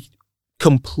 he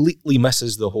completely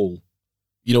misses the hole.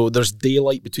 You know, there's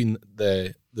daylight between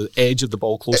the edge of the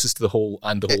ball closest to the hole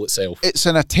and the hole itself. It's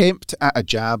an attempt at a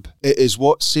jab. It is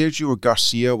what Sergio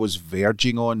Garcia was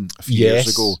verging on a few years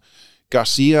ago.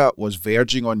 Garcia was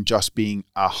verging on just being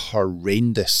a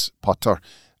horrendous putter,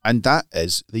 and that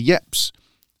is the yips.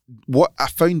 What I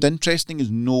found interesting is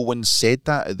no one said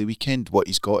that at the weekend. What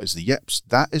he's got is the yips.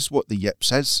 That is what the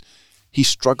yips is. He's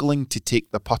struggling to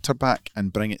take the putter back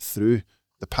and bring it through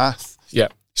the path. Yeah.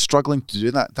 Struggling to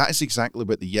do that. That is exactly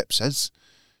what the yips is.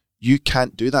 You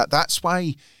can't do that. That's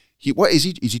why what is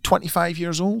he? Is he 25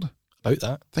 years old? About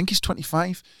that. I think he's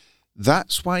 25.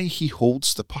 That's why he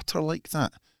holds the putter like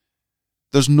that.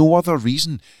 There's no other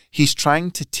reason. He's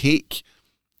trying to take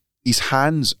his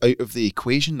hands out of the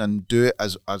equation and do it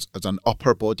as an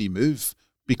upper body move.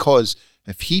 Because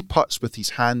if he putts with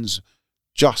his hands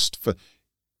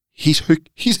he's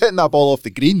hitting that ball off the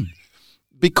green.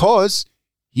 Because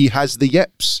he has the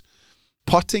yips.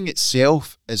 Putting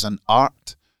itself is an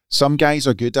art. Some guys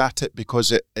are good at it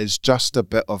because it is just a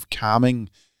bit of calming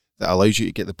that allows you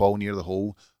to get the ball near the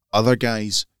hole. Other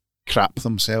guys crap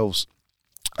themselves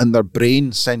and their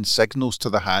brain sends signals to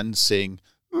the hands saying,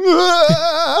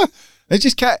 I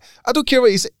just can't, I don't care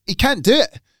what he can't do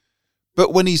it.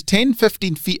 But when he's 10,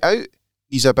 15 feet out,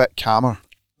 he's a bit calmer.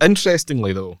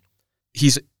 Interestingly though,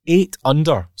 he's 8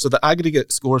 under. So the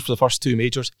aggregate scores for the first 2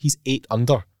 majors, he's 8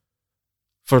 under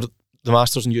for the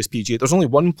Masters and USPGA. There's only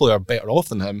one player better off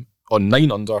than him on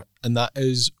 9 under, and that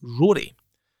is Rory.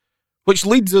 Which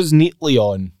leads us neatly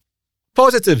on.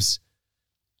 Positives.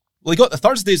 Well, he got the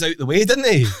Thursdays out the way, didn't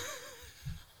he?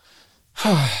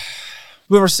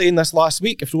 We were saying this last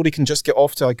week. If Rory can just get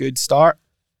off to a good start,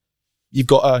 you've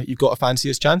got to fancy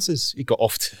his chances. He got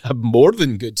off to a more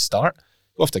than good start.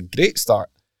 Got off to a great start.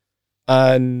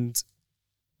 And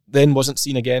then wasn't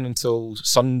seen again until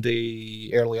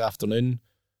Sunday early afternoon,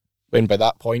 when by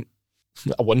that point,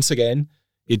 once again,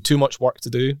 he had too much work to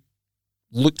do.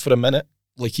 Looked for a minute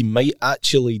like he might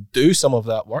actually do some of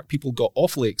that work. People got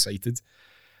awfully excited.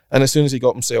 And as soon as he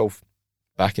got himself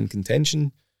back in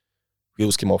contention,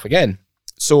 wheels came off again.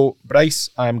 So, Bryce,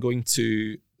 I'm going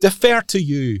to defer to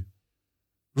you.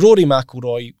 Rory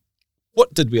McIlroy,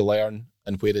 what did we learn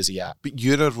and where is he at? But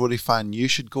you're a Rory fan. You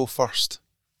should go first.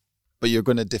 But you're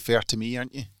going to defer to me,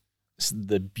 aren't you? It's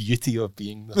the beauty of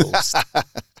being the host.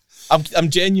 I'm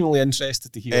genuinely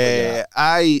interested to hear what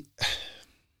you're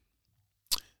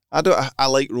at. I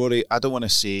like Rory. I don't want to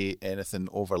say anything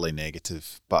overly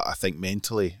negative, but I think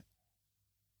mentally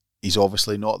he's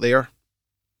obviously not there,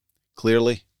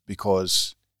 clearly,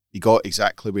 because he got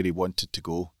exactly where he wanted to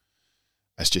go.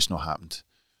 It's just not happened.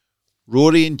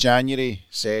 Rory in January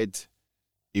said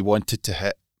he wanted to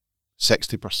hit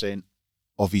 60%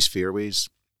 of his fairways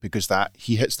because that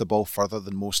he hits the ball further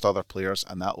than most other players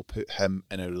and that will put him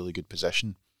in a really good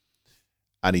position.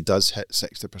 And he does hit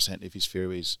 60% of his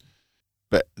fairways.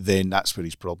 But then that's where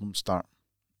his problems start.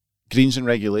 Greens in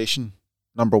regulation,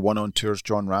 number 1 on tours,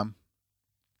 Jon Rahm.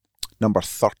 Number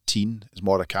 13 is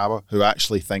Morikawa, who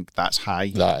actually think that's high.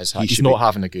 That is high. He's not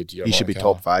having a good year. He should be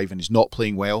top 5 and he's not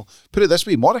playing well. Put it this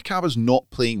way, Morikawa's not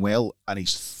playing well and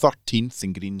he's 13th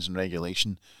in greens in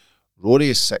regulation. Rory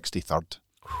is 63rd.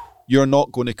 You're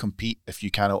not going to compete if you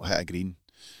cannot hit a green.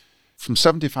 From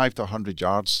 75 to 100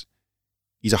 yards,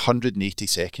 he's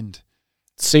 182nd.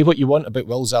 Say what you want about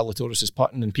Will Zalatoris'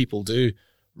 putting, and people do.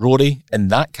 Rory, in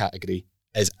that category,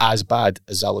 is as bad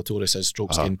as Zalatoris is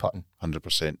strokes gained putting.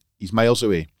 100%. He's miles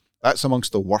away. That's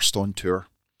amongst the worst on tour.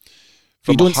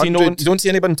 You don't see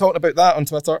anyone talking about that on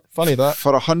Twitter. Funny that.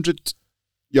 For 100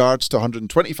 yards to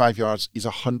 125 yards, he's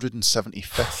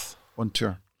 175th on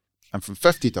tour. And from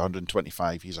 50 to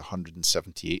 125, he's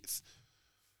 178th.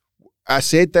 I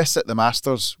said this at the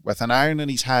Masters. With an iron in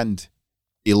his hand,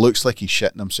 he looks like he's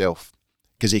shitting himself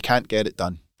because he can't get it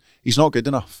done. He's not good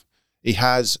enough. He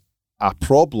has a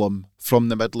problem from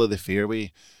the middle of the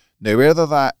fairway. Now, whether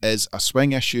that is a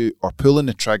swing issue or pulling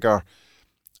the trigger,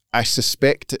 I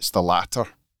suspect it's the latter.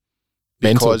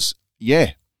 Because,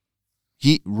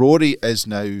 Rory is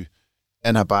now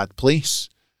in a bad place.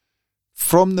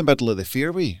 From the middle of the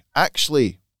fairway,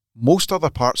 actually, most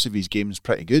other parts of his game is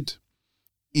pretty good.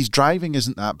 His driving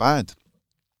isn't that bad.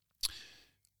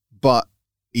 But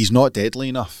he's not deadly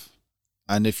enough.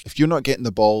 And if you're not getting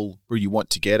the ball where you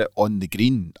want to get it on the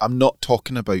green, I'm not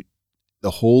talking about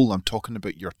the hole, I'm talking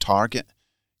about your target,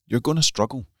 you're going to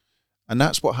struggle. And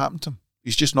that's what happened to him.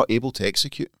 He's just not able to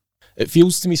execute. It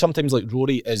feels to me sometimes like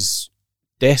Rory is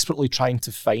desperately trying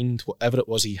to find whatever it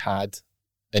was he had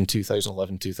in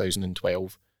 2011,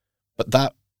 2012. But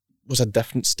that was a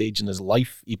different stage in his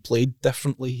life. He played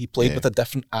differently. He played with a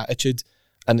different attitude.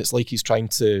 And it's like he's trying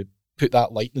to put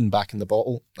that lightning back in the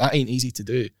bottle. That ain't easy to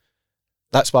do.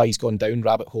 That's why he's gone down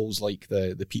rabbit holes like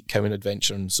the Pete Cowan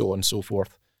adventure and so on and so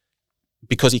forth.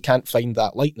 Because he can't find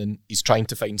that lightning, he's trying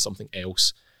to find something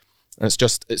else. And it's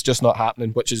just not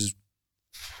happening, which is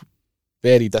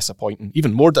very disappointing.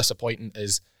 Even more disappointing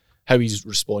is how he's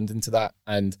responding to that.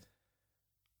 And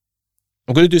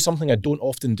I'm going to do something I don't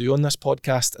often do on this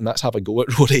podcast, and that's have a go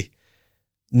at Rory.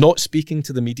 Not speaking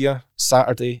to the media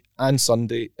Saturday and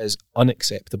Sunday is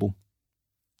unacceptable.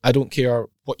 I don't care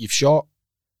what you've shot.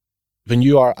 When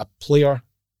you are a player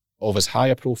of as high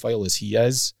a profile as he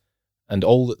is, and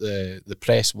all that the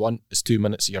press want is 2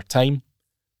 minutes of your time,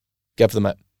 give them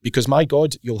it. Because my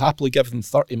God, you'll happily give them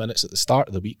 30 minutes at the start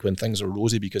of the week when things are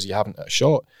rosy because you haven't hit a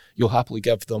shot. You'll happily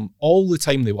give them all the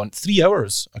time they want. 3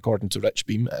 hours, according to Rich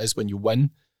Beam, it is when you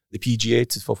win the PGA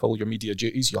to fulfill your media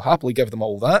duties. You'll happily give them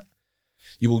all that.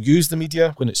 You will use the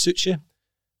media when it suits you,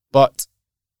 but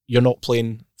you're not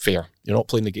playing fair. You're not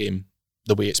playing the game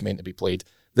the way it's meant to be played.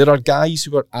 There are guys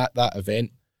who are at that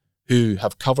event who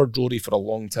have covered Rory for a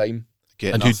long time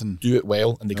and who do it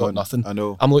well, and they got nothing. I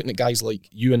know. I'm looking at guys like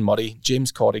Ewan Murray,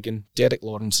 James Corrigan, Derek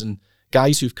Lawrenson,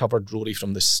 guys who've covered Rory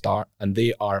from the start, and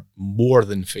they are more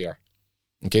than fair.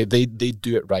 Okay, they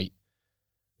do it right.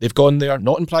 They've gone there,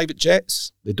 not in private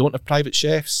jets. They don't have private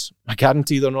chefs. I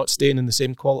guarantee they're not staying in the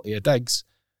same quality of digs.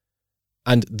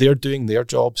 And they're doing their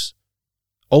jobs.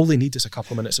 All they need is a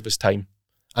couple of minutes of his time.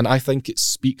 And I think it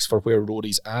speaks for where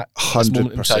Rory's at this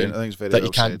moment in time, I think it's very that well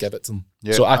you can't said. give it to him.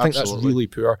 Yeah, so I think absolutely. that's really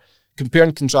poor. Compare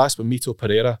and contrast with Mito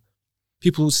Pereira.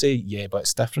 People will say, yeah, but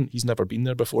it's different. He's never been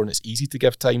there before and it's easy to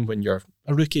give time when you're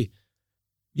a rookie.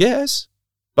 Yeah, it is.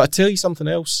 But I tell you something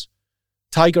else.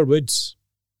 Tiger Woods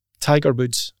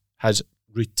has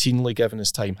routinely given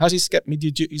his time. Has he skipped media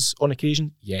duties on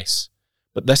occasion? Yes.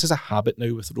 But this is a habit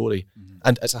now with Rory. Mm-hmm.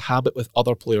 And it's a habit with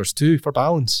other players too, for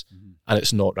balance. Mm-hmm. And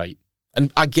it's not right.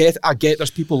 And I get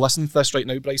there's people listening to this right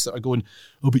now, Bryce, that are going,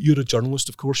 oh, but you're a journalist,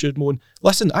 of course you'd moan.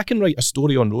 Listen, I can write a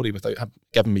story on Rory without him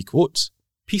giving me quotes.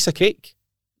 Piece of cake.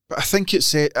 But I think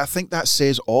that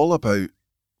says all about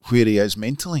where he is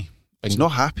mentally. He's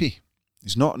not happy.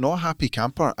 He's not a happy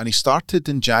camper. And he started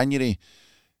in January.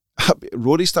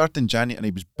 Rory started in January and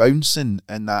he was bouncing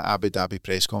in that Abu Dhabi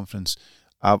press conference.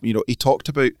 He talked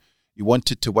about he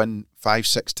wanted to win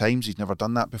 5-6 times. He'd never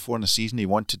done that before in a season. He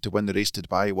wanted to win the race to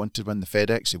Dubai. He wanted to win the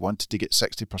FedEx. He wanted to get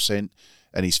 60%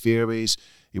 in his fairways.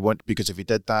 Because if he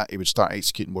did that, he would start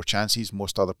executing more chances than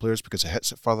most other players because it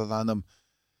hits it further than them.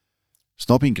 It's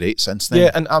not been great since then.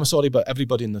 Yeah, and I'm sorry, but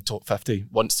everybody in the top 50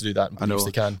 wants to do that and believes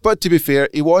they can. But to be fair,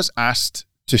 he was asked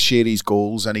to share his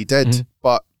goals and he did. Mm-hmm.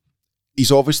 But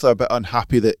he's obviously a bit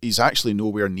unhappy that he's actually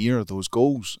nowhere near those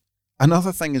goals.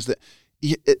 Another thing is that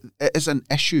it is an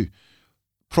issue.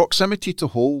 Proximity to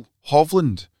hole,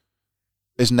 Hovland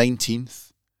is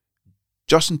 19th.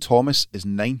 Justin Thomas is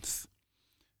 9th.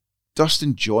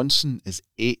 Dustin Johnson is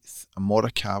 8th. And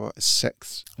Morikawa is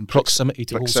 6th. And proximity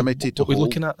to hole. So what are we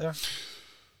looking at there?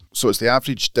 So it's the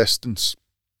average distance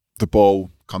the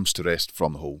ball comes to rest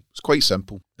from the hole. It's quite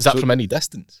simple. Is that from any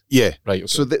distance? Yeah. Right, okay.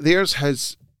 So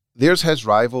there's his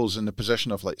rivals in the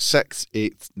position of like 6th,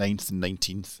 8th, 9th and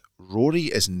 19th. Rory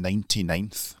is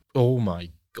 99th. Oh my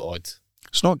God.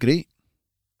 It's not great.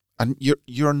 And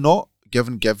you're not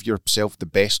give yourself the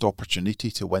best opportunity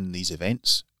to win these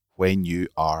events when you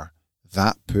are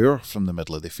that poor from the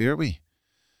middle of the fairway.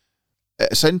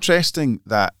 It's interesting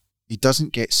that he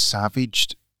doesn't get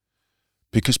savaged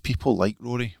because people like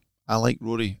Rory. I like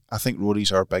Rory. I think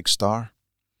Rory's our big star.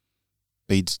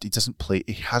 But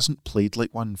he hasn't played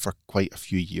like one for quite a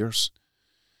few years.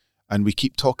 And we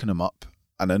keep talking him up.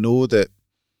 And I know that,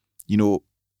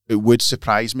 it would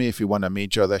surprise me if he won a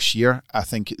major this year. I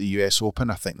think at the US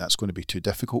Open, I think that's going to be too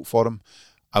difficult for him.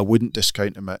 I wouldn't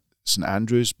discount him at St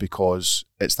Andrews because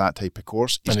it's that type of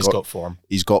course. He's got form.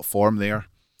 He's got form there.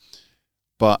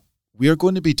 But we're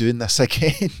going to be doing this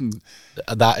again.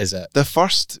 That is it. The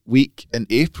first week in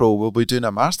April, we'll be doing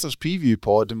a Masters preview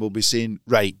pod and we'll be saying,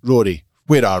 right, Rory,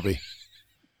 where are we?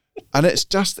 And it's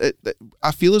just,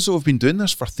 I feel as though we've been doing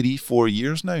this for 3-4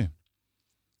 years now.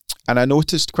 And I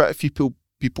noticed quite a few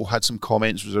people had some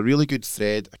comments. It was a really good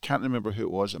thread. I can't remember who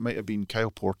it was. It might have been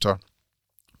Kyle Porter.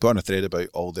 Put on a thread about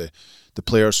all the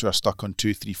players who are stuck on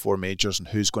 2, 3, 4 majors and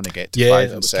who's going to get to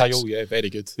 5 and 6. Kyle, yeah, very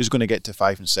good. Who's going to get to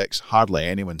 5 and 6? Hardly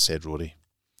anyone said Rory.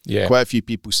 Yeah. Quite a few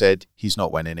people said he's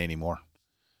not winning anymore.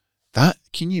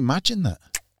 Can you imagine that?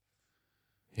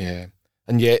 Yeah.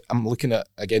 And yet, I'm looking at,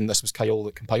 again, this was Kyle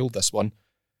that compiled this one,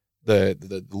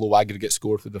 the low aggregate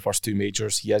score through the first 2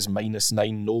 majors. He is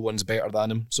 -9. No one's better than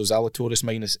him. So Zalatoris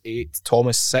 -8,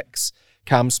 Thomas 6,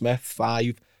 Cam Smith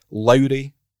 5,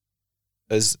 Lowry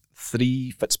is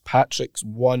 3, Fitzpatrick's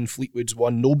 1, Fleetwood's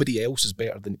 1. Nobody else is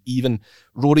better than even.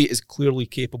 Rory is clearly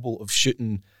capable of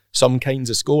shooting some kinds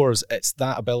of scores. It's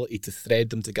that ability to thread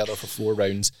them together for 4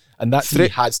 rounds, and that to me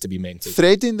has to be mentioned.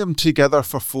 Threading them together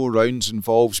for 4 rounds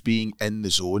involves being in the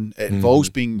zone. It involves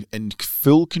being in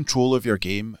full control of your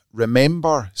game.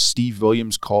 Remember Steve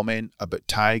Williams' comment about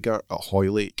Tiger at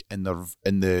Hoylake in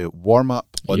the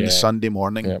warm-up on the Sunday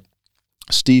morning? Yeah.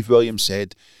 Steve Williams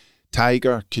said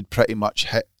Tiger could pretty much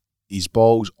hit his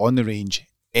balls on the range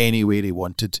anywhere he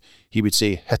wanted. He would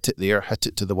say, hit it there, hit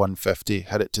it to the 150,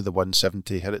 hit it to the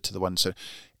 170, hit it to the 170.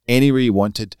 Anywhere he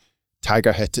wanted,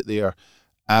 Tiger hit it there,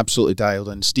 absolutely dialed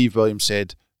in. Steve Williams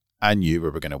said, I knew we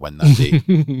were going to win that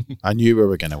day. I knew we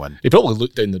were going to win. He probably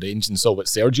looked down the range and saw what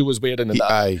Sergio was wearing, and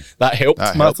that helped.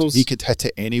 That helped. He could hit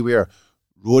it anywhere.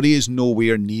 Rory is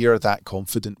nowhere near that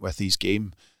confident with his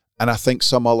game. And I think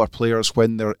some other players,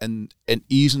 when they're in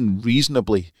even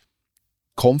reasonably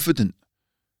confident,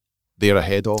 they're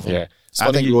ahead of him. Yeah.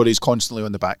 I think Rory's constantly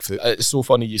on the back foot. It's so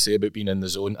funny you say about being in the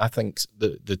zone. I think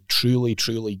the truly,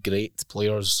 truly great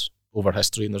players over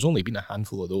history, and there's only been a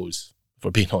handful of those, if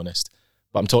we're being honest,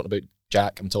 but I'm talking about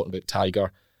Jack, I'm talking about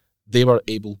Tiger, they were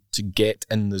able to get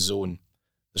in the zone.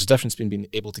 There's a difference between being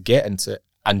able to get into it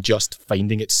and just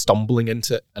finding it, stumbling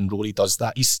into it, and Rory does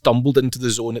that. He stumbled into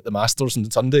the zone at the Masters on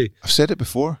Sunday. I've said it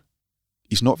before.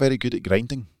 He's not very good at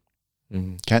grinding.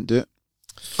 Can't do it.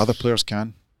 Other players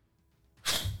can.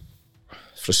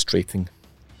 Frustrating.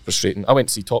 I went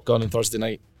to see Top Gun on Thursday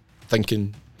night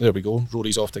thinking, there we go,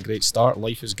 Rory's off to a great start,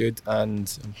 life is good,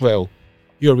 and, well,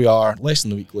 here we are, less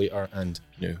than a week later, and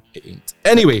no, it ain't.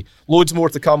 Anyway, loads more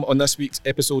to come on this week's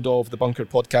episode of the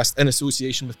Bunkered Podcast in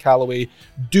association with Callaway.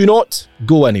 Do not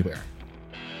go anywhere.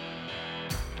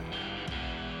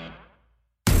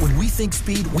 When we think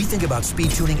speed, we think about speed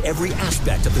tuning every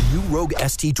aspect of the new Rogue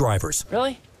ST drivers.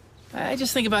 Really? I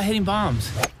just think about hitting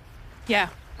bombs. Yeah,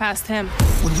 past him.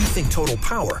 When we think total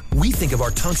power, we think of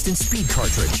our tungsten speed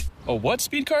cartridge. A what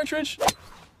speed cartridge?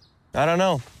 I don't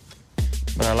know,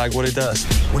 but I like what it does.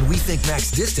 When we think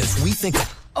max distance, we think...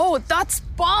 Oh, that's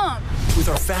bomb! With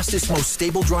our fastest, most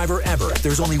stable driver ever,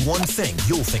 there's only one thing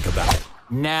you'll think about.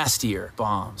 Nastier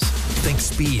bombs. Think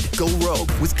speed. Go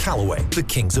Rogue with Callaway, the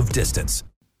kings of distance.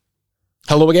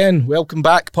 Hello again. Welcome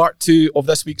back. Part 2 of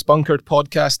this week's Bunkered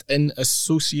Podcast in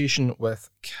association with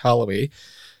Callaway.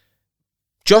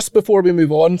 Just before we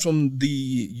move on from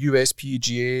the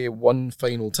USPGA one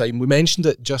final time, we mentioned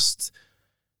it just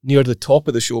near the top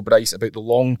of the show, Bryce, about the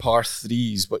long par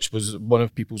 3s, which was one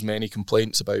of people's many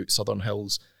complaints about Southern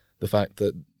Hills, the fact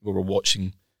that we were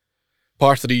watching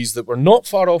par 3s that were not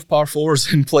far off par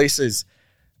 4s in places.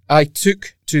 I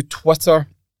took to Twitter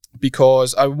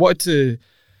because I wanted to,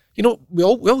 you know, we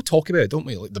all talk about it, don't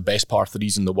we? Like the best par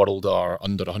 3s in the world are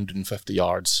under 150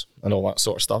 yards and all that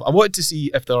sort of stuff. I wanted to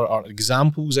see if there are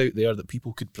examples out there that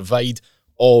people could provide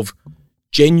of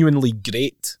genuinely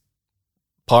great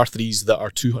par 3s that are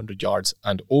 200 yards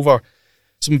and over.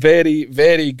 Some very,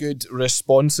 very good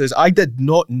responses. I did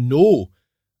not know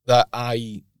that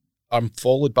I am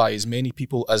followed by as many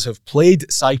people as have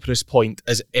played Cypress Point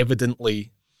as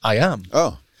evidently I am.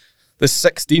 Oh. The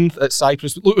 16th at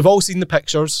Cypress. Look, we've all seen the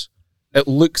pictures. It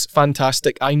looks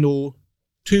fantastic. I know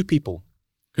 2 people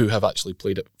who have actually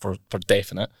played it for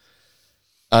definite,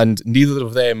 and neither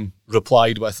of them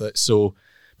replied with it. So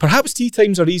perhaps tee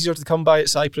times are easier to come by at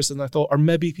Cypress than I thought, or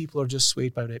maybe people are just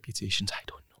swayed by reputations. I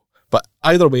don't know. But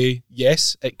either way,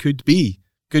 yes, it could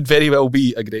very well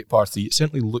be a great par 3. It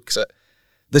certainly looks it.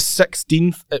 The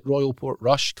 16th at Royal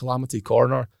Portrush, Calamity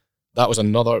Corner, that was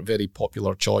another very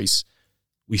popular choice.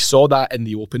 We saw that in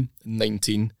the Open in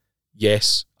 19.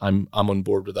 Yes, I'm on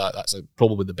board with that. That's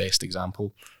probably the best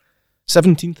example.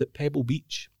 17th at Pebble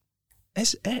Beach.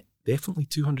 Is it? Definitely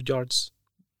 200 yards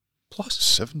plus.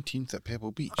 17th at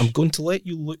Pebble Beach. I'm going to let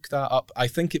you look that up. I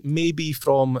think it may be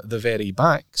from the very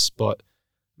backs, but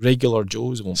regular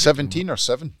Joes won't. 17 or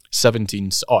 7? 17.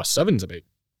 Oh, 7's about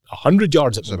 100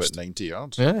 yards at It's most. about 90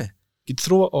 yards. Yeah, you'd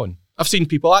throw it on. I've seen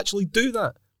people actually do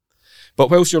that. But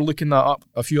whilst you're looking that up,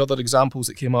 a few other examples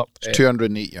that came up. It's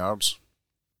 208 yards.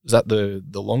 Is that the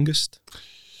longest?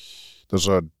 There's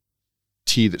a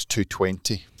tee that's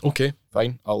 220. Okay,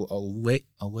 fine. I'll let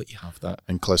you have that.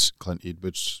 And Clint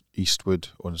Eastwood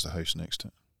owns the house next to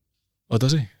it. Oh,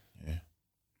 does he? Yeah.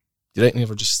 Do you reckon he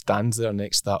ever just stands there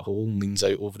next to that hole and leans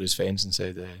out over his fence and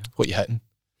said, "What you hitting?"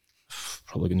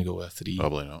 Probably going to go with a 3.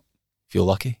 Probably not. Feel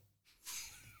lucky?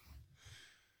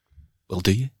 Well,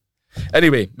 do you?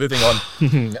 Anyway, moving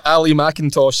on. Ali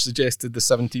McIntosh suggested the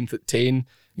 17th at 10.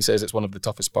 He says it's one of the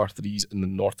toughest par 3s in the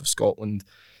north of Scotland.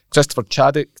 Christopher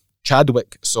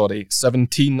Chadwick,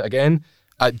 17 again,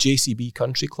 at JCB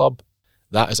Country Club.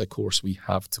 That is a course we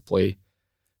have to play.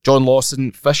 John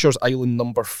Lawson, Fisher's Island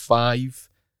number 5.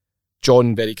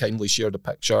 John very kindly shared a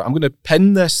picture. I'm going to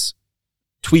pin this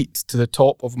tweet to the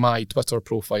top of my Twitter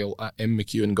profile at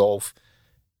McEwen Golf.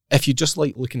 If you just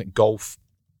like looking at golf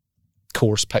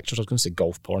course pictures, I was going to say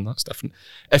golf porn, that's different.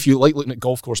 If you like looking at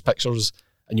golf course pictures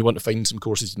and you want to find some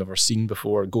courses you've never seen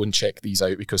before, go and check these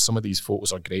out because some of these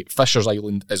photos are great. Fisher's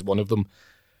Island is one of them.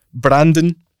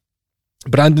 Brandon's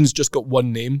just got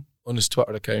one name on his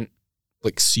Twitter account,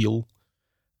 like Seal.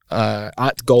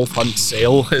 At Golf Hunt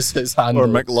Sale is his handle. Or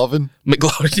McLovin.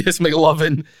 Yes,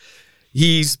 McLovin.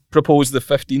 He's proposed the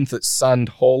 15th at Sand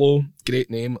Hollow. Great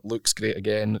name, looks great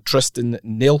again. Tristan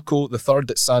Nailco, the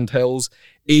 3rd at Sand Hills.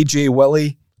 AJ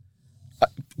Willie,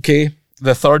 the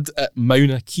 3rd at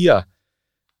Mauna Kea.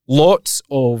 Lots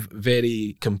of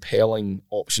very compelling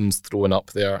options thrown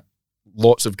up there.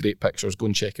 Lots of great pictures. Go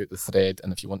and check out the thread,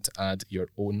 and if you want to add your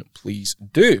own, please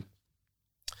do.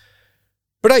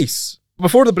 Bryce,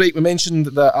 before the break, we mentioned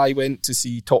that I went to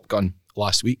see Top Gun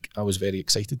last week. I was very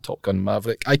excited. Top Gun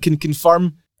Maverick. I can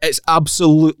confirm it's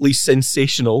absolutely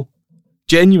sensational.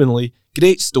 Genuinely,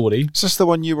 great story. Is this the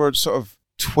one you were sort of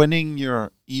twinning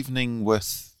your evening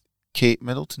with Kate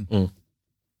Middleton?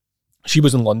 She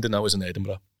was in London, I was in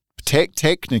Edinburgh.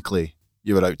 Technically,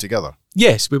 you were out together.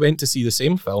 Yes, we went to see the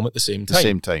same film at the same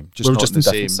time. Just we were not just in in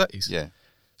the different same cities. Yeah.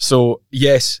 So,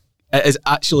 yes, it is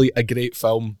actually a great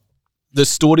film. The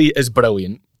story is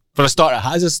brilliant. For a start, it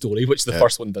has a story, which the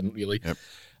first one didn't really. Yep.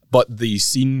 But the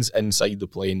scenes inside the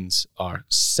planes are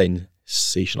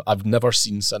sensational. I've never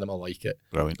seen cinema like it.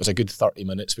 Brilliant. There's a good 30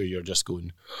 minutes where you're just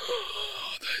going,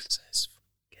 oh, this is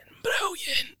fucking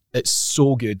brilliant. It's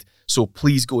so good. So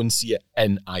please go and see it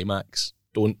in IMAX.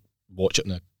 Don't watch it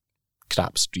on a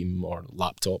crap stream or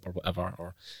laptop or whatever,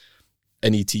 or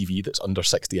any TV that's under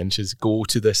 60 inches. Go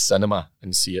to the cinema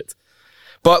and see it.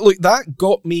 But look, that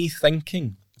got me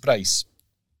thinking, Bryce.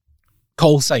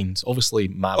 Call signs, obviously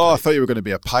Maverick. Oh, I thought you were going to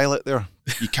be a pilot there.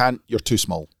 You can't. You're too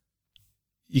small.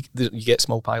 You get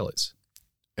small pilots.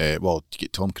 Well, you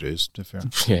get Tom Cruise, to be fair.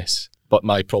 Yes. But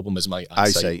my problem is my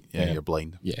eyesight. Yeah, you're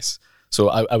blind. Yes. So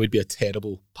I would be a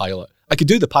terrible pilot. I could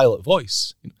do the pilot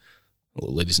voice.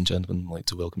 Hello, ladies and gentlemen, I'd like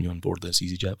to welcome you on board this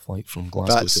EasyJet flight from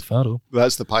Glasgow to Faro.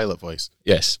 That's the pilot voice.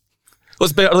 Yes.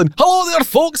 What's better than, hello there,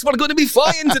 folks, we're going to be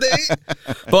flying today.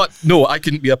 But no, I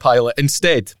couldn't be a pilot.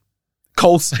 Instead,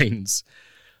 call signs.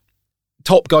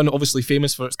 Top Gun, obviously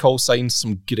famous for its call signs,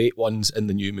 some great ones in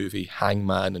the new movie,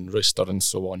 Hangman and Rooster and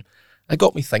so on. It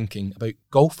got me thinking about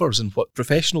golfers and what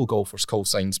professional golfers' call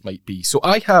signs might be. So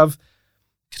I have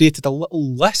created a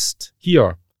little list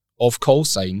here of call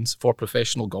signs for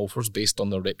professional golfers based on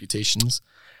their reputations.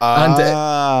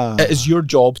 And it is your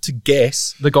job to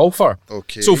guess the golfer.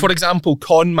 Okay. So, for example,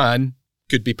 con man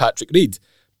could be Patrick Reed.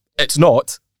 It's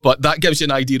not, but that gives you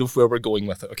an idea of where we're going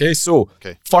with it. Okay, so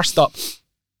First up,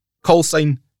 call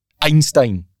sign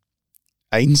Einstein.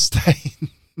 Einstein.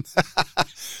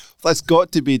 That's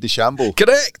got to be DeChambeau.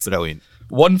 Correct. Brilliant.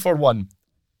 1 for 1.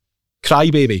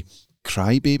 Crybaby.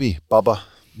 Crybaby. Bubba.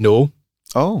 No.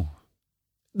 Oh.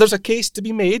 There's a case to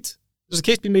be made. There's a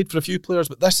case to be made for a few players,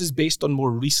 but this is based on more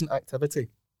recent activity.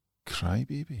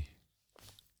 Crybaby.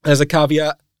 As a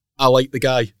caveat, I like the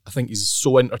guy. I think he's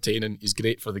so entertaining. He's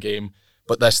great for the game,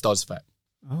 but this does fit.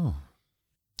 Oh.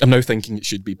 I'm now thinking it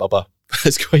should be Bubba.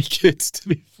 It's quite good, to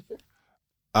be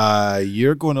fair.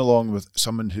 You're going along with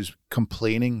someone who's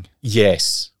complaining.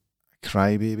 Yes.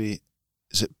 Crybaby.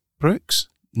 Is it Brooks?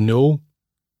 No.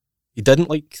 He didn't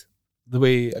like the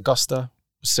way Augusta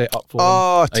was set up for him.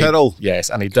 Oh, Tyrrell. Yes,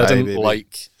 and he didn't Crybaby.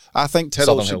 like... I think Tyrrell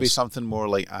Southern should be Hills. something more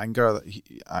like anger,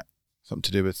 something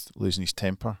to do with losing his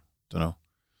temper. Don't know.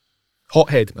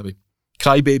 Hothead, maybe.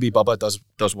 Crybaby Bubba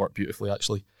does work beautifully,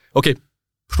 actually. Okay,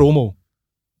 promo.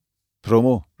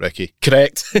 Promo, Ricky.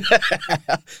 Correct.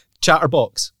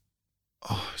 Chatterbox.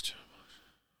 Oh,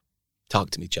 Talk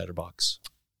to me, Chatterbox.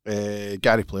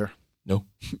 Gary Player. No.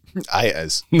 Aye, it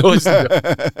is. No, it's not.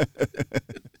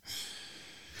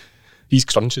 He's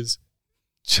Crunches.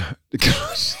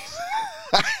 Chatterbox.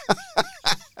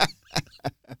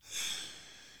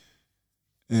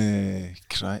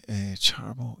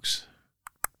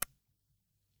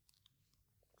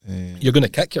 You're going to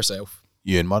kick yourself.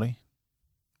 Ewan Murray.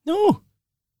 No.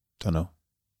 Don't know.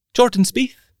 Jordan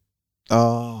Spieth.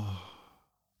 Oh.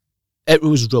 It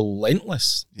was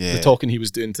relentless, Yeah. the talking he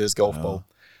was doing to his golf ball.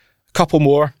 A couple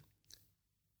more.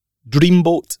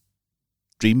 Dreamboat.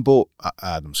 Dreamboat.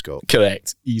 Adam Scott.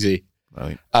 Correct. Easy.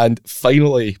 Right. And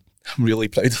finally, I'm really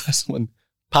proud of this one.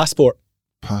 Passport.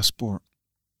 Passport.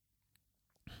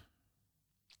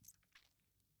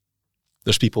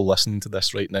 There's people listening to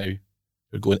this right now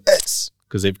who are going, it's,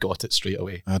 because they've got it straight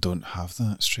away. I don't have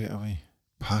that straight away.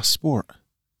 Passport.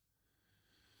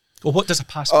 Well, what does a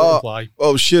passport imply?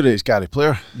 Oh, sure, it's Gary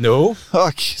Player. No.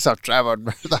 Oh, geez, I've travelled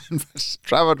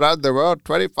around the world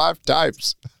 25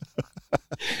 times.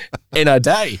 In a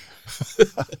day.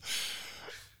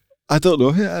 I don't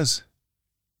know who it is.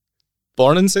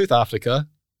 Born in South Africa,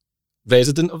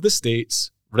 resident of the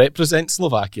States, represents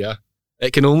Slovakia.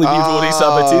 It can only be Rory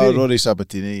Sabatini. Rory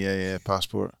Sabatini, yeah,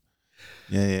 passport.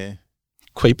 Yeah.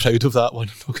 Quite proud of that one,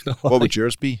 I'm not going to lie. What would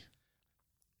yours be?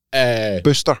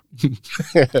 Booster.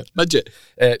 Midget.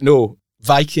 No,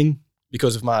 Viking,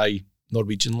 because of my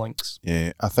Norwegian links.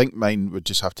 Yeah, I think mine would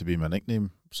just have to be my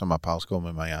nickname. Some of my pals call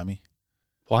me Miami.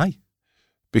 Why?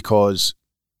 Because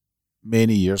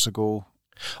many years ago...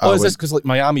 Is this because like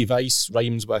Miami Vice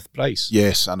rhymes with Bryce?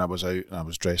 Yes, and I was out and I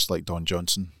was dressed like Don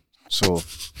Johnson. So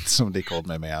somebody called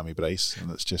me Miami Bryce,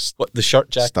 and it's just... What, the shirt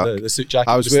jacket, the suit jacket?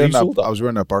 I was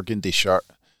wearing a burgundy shirt,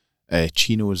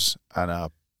 chinos, and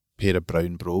a pair of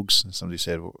brown brogues, and somebody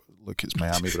said, well, look, it's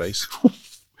Miami Bryce.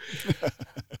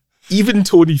 Even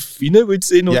Tony Fina would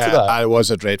say no to that. Yeah, it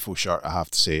was a dreadful shirt, I have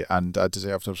to say, and I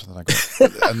deserved everything I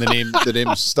got. And the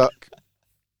name stuck.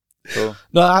 So.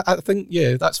 No, I think,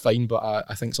 yeah, that's fine, but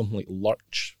I think something like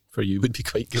Lurch for you would be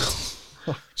quite good.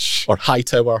 Or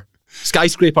Hightower.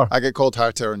 Skyscraper. I get called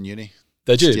Hightower in uni.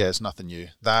 Did you? Yeah, it's nothing new.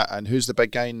 That, and who's the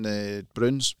big guy in the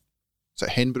Bruins? Is it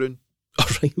Hen Brun? Oh,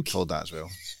 right, okay. Called that as well.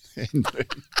 Hen Brun.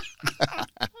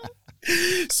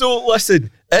 So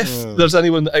listen, if there's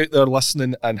anyone out there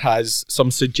listening and has some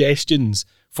suggestions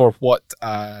for what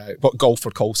golf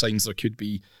for call signs there could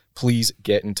be, please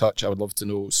get in touch. I would love to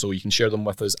know. So you can share them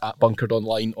with us at Bunkered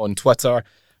Online on Twitter.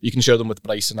 You can share them with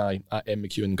Bryce and I at M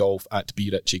McEwen Golf, at B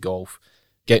Ritchie Golf.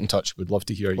 Get in touch. We'd love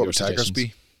to hear What your would Tigers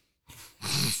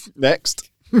suggestions. be?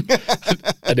 Next.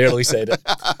 I nearly said it.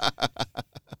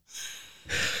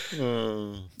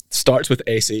 Starts with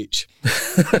SH.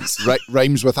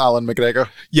 Rhymes with Alan McGregor.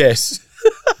 Yes.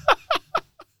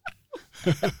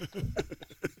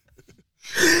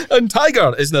 And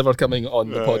Tiger is never coming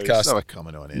on the podcast. It's never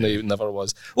coming on No, it never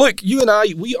was. Look, you and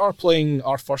I, we are playing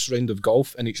our first round of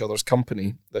golf in each other's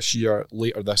company this year,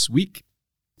 later this week.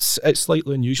 It's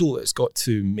slightly unusual. It's got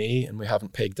to May and we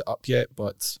haven't pegged it up yet,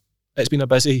 but it's been a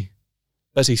busy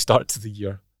start to the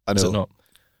year. I know. Is it not?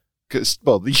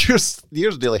 Well, the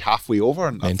year's nearly halfway over,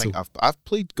 and Mental. I think I've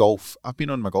played golf. I've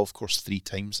been on my golf course 3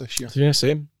 times this year. Yeah,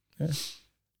 same. Yeah.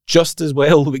 Just as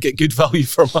well, we get good value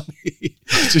for money.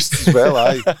 Just as well,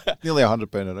 aye. Nearly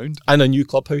 £100 a round. And a new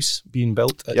clubhouse being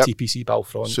built at Yep. TPC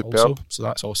Balfron Superb. also. So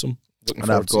that's awesome. Looking And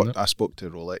forward to seeing it. I spoke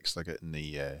to Rolex. They're getting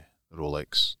the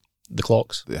Rolex. The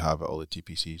clocks. They have at all the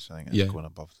TPCs. I think it's Yeah. going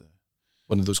above the...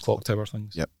 One of those clock tower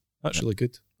things. Yep. That's Yep. really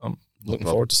good. I'm looking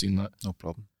problem. forward to seeing that. No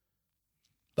problem.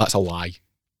 That's a lie.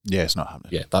 Yeah, it's not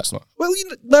happening. Yeah, that's not. Well,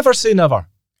 you never say never.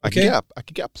 I Okay.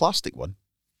 could get a plastic one.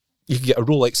 You can get a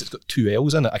Rolex that's got 2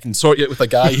 L's in it. I can sort you out with a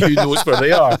guy who knows where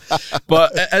they are.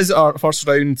 But it is our first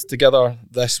round together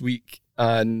this week,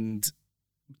 and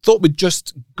thought we'd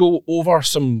just go over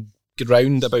some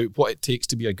ground about what it takes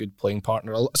to be a good playing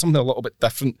partner. Something a little bit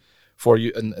different for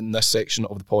you in this section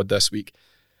of the pod this week.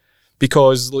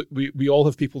 Because look, we all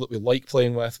have people that we like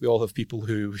playing with. We all have people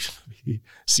who we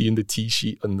see in the tee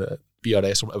sheet and the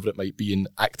BRS or whatever it might be and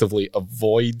actively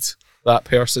avoid that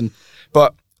person.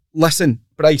 But listen,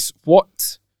 Bryce,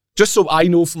 what? Just so I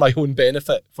know for my own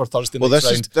benefit for Thursday night's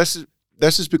round.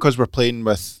 This is because we're playing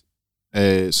with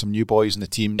some new boys in the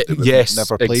team that we've Yes,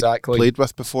 never exactly. played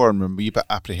with before, and we're a wee bit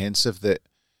apprehensive that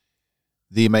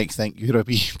they might think you're a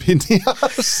wee pain in the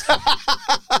arse.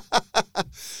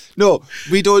 No,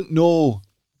 we don't know.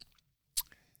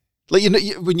 Like, you know,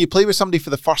 when you play with somebody for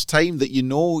the first time, that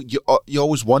you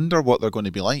always wonder what they're going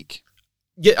to be like.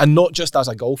 Yeah, and not just as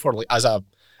a golfer, like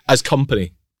as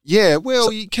company. Yeah,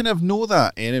 well, you kind of know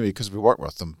that anyway because we work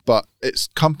with them. But it's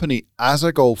company as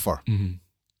a golfer, and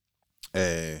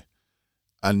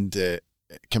it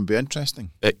can be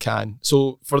interesting. It can.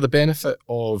 So for the benefit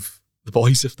of the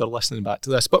boys, if they're listening back to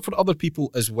this, but for other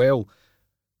people as well,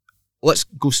 let's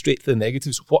go straight to the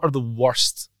negatives. What are the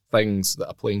worst things that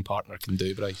a playing partner can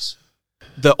do, Bryce?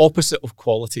 The opposite of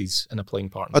qualities in a playing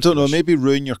partner. I don't know. Maybe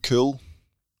ruin your cool.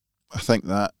 I think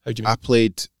that. How do you mean?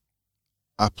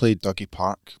 I played Dougie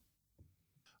Park,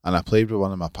 and I played with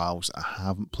one of my pals I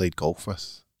haven't played golf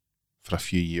with for a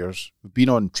few years. We've been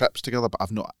on trips together, but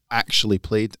I've not actually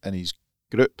played in his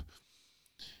group.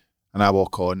 And I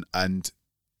walk on, and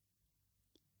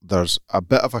there's a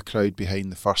bit of a crowd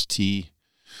behind the first tee,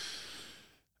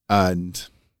 and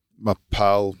my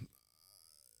pal,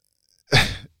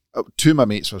 two of my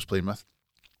mates I was playing with,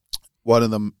 one of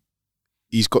them,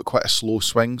 he's got quite a slow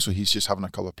swing, so he's just having a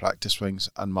couple of practice swings,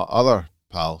 and my other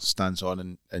pal stands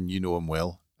on, and you know him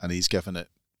well, and he's giving it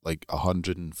like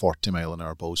 140 mile an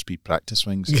hour ball speed practice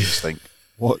swings. You just think,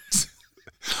 what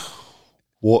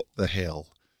the hell?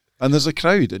 And there's a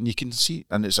crowd, and you can see,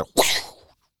 and it's a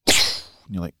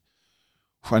and you're like,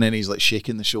 and then he's like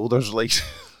shaking the shoulders like,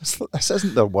 this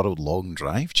isn't the World Long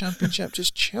Drive Championship,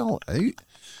 just chill out.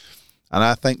 And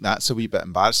I think that's a wee bit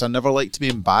embarrassing. I never like to be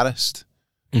embarrassed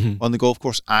on the golf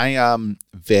course. I am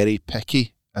very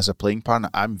picky as a playing partner.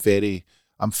 I'm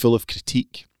full of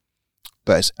critique,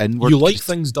 but it's inward. You like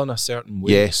things done a certain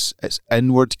way. Yes, it's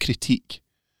inward critique,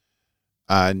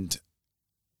 and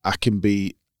I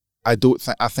think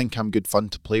I'm good fun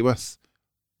to play with,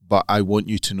 but I want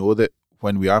you to know that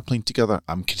when we are playing together,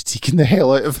 I'm critiquing the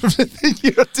hell out of everything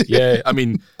you're doing. Yeah, I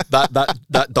mean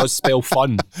that does spell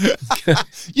fun.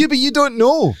 Yeah, but you don't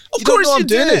know. Of course I'm you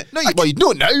doing do. it. No, you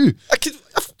don't now.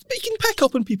 You can pick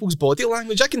up on people's body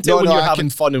language. I can tell when you're having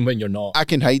fun and when you're not. I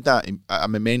can hide that.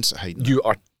 I'm immense at hiding that. You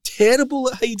are terrible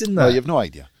at hiding that. No, you have no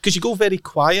idea. Because you go very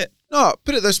quiet. No,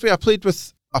 put it this way. I played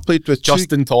with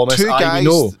Justin Thomas. two guys.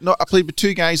 Know. No, I played with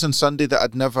two guys on Sunday that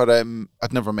I'd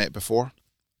never met before,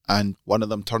 and one of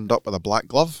them turned up with a black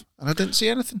glove, and I didn't say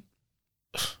anything.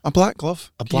 A black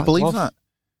glove. Can you believe that?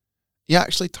 He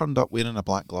actually turned up wearing a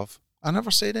black glove. I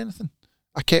never said anything.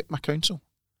 I kept my counsel.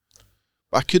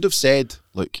 But I could have said,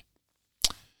 look,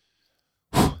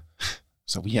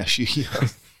 there's a wee issue here.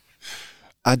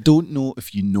 I don't know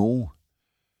if you know,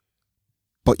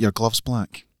 but your glove's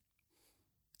black.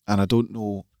 And I don't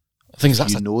know Things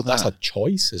if you know that. That's a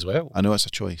choice as well. I know it's a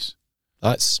choice.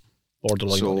 That's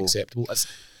borderline unacceptable.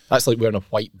 That's like wearing a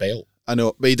white belt. I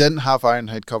know, but he didn't have iron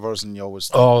head covers, and you always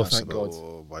think thank God.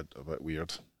 A bit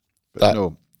weird. But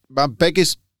no, my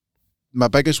biggest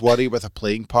worry with a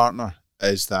playing partner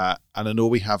is that, and I know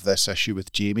we have this issue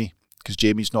with Jamie, because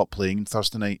Jamie's not playing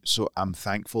Thursday night, so I'm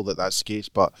thankful that that's the case,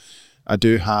 but I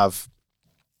do have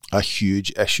a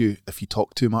huge issue if you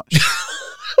talk too much.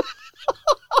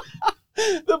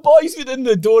 The boy's been in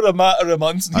the door a matter of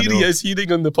months, and here he is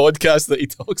hearing on the podcast that he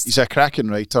talks. He's a cracking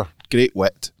writer, great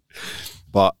wit,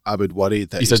 but I would worry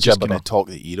that he's just going to talk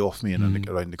the ear off me and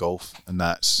around the golf, and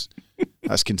that's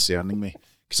concerning me,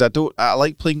 because I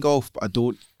like playing golf, but I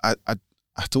don't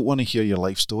want to hear your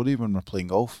life story when we're playing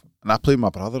golf. And I play with my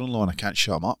brother-in-law, and I can't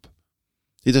shut him up.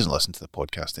 He doesn't listen to the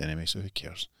podcast anyway, so who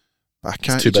cares? But I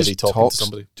can't. He's too busy talking to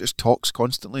somebody. Just talks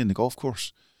constantly in the golf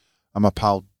course. And my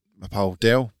pal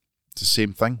Dell, it's the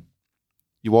same thing.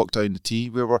 You walk down the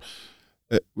tee.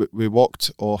 We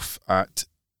walked off at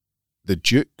the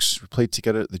Dukes. We played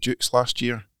together at the Dukes last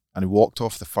year, and we walked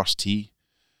off the first tee.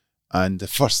 And the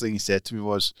first thing he said to me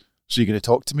was, "So you're going to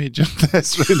talk to me during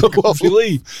this round of golf?"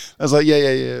 Really? I was like,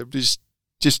 yeah.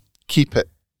 Just keep it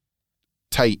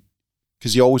tight,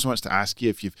 because he always wants to ask you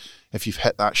if you've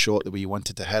hit that shot the way you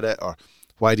wanted to hit it, or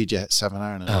why did you hit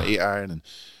 7-iron and not 8-iron,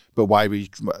 but why were you?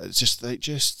 It's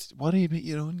just worry about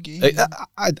your own game.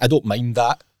 I don't mind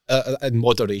that in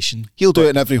moderation. He'll do it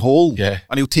in every hole, yeah,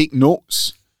 and he'll take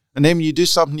notes, and then when you do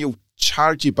something, he'll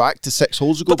charge you back to 6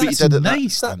 holes ago. But that's you did it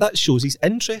nice. That shows he's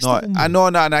interested. In I know,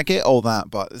 and I get all that,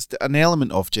 but it's an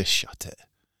element of just shut it.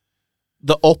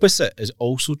 The opposite is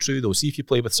also true, though. See, if you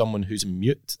play with someone who's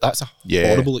mute, that's a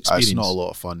horrible experience. It's not a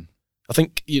lot of fun. I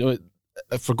think,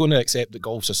 if we're going to accept that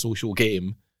golf's a social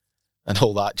game and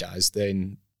all that jazz,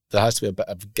 then there has to be a bit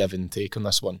of give and take on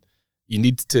this one. You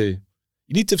need to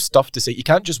have stuff to say. You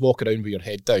can't just walk around with your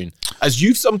head down, as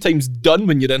you've sometimes done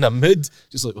when you're in a mood,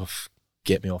 just like,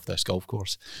 get me off this golf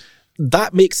course.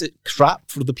 That makes it crap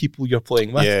for the people you're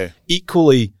playing with. Yeah.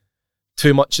 Equally,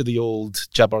 too much of the old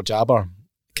jibber jabber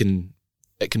can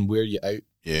wear you out.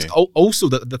 Yeah. Also,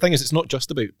 the thing is, it's not just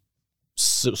about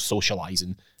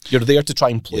socialising. You're there to try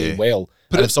and play well.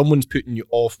 But if someone's putting you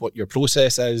off what your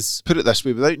process is... Put it this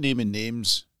way, without naming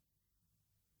names,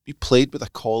 we played with a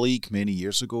colleague many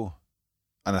years ago,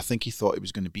 and I think he thought he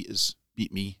was going to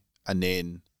beat me, and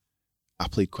then I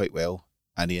played quite well,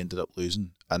 and he ended up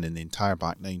losing, and in the entire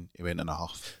back nine, he went in a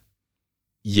huff.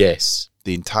 Yes.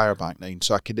 The entire back nine.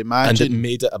 So I could imagine... And it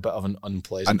made it a bit of an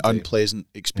unpleasant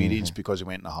experience because he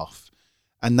went in a huff.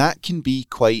 And that can be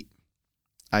quite...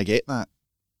 I get that.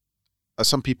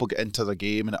 Some people get into the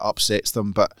game and it upsets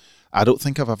them, but I don't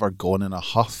think I've ever gone in a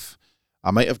huff.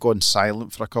 I might have gone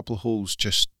silent for a couple of holes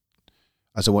just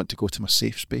as I want to go to my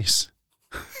safe space.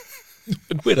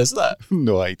 And where is that?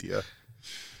 No idea.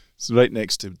 It's right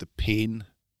next to the Pain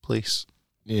place.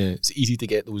 Yeah, it's easy to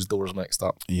get those doors mixed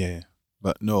up. Yeah,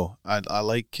 but no, I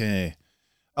like a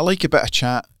bit of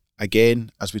chat.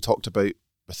 Again, as we talked about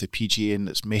with the PGA and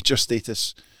its major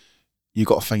status, you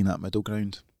got to find that middle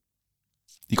ground.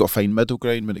 You got to find middle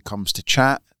ground when it comes to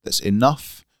chat that's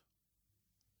enough,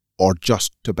 or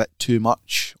just a bit too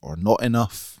much, or not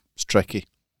enough. It's tricky.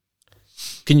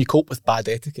 Can you cope with bad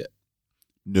etiquette?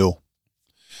 No.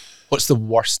 What's the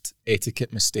worst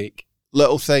etiquette mistake?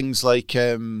 Little things like,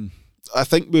 I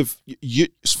think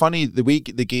it's funny the way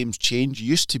the games change.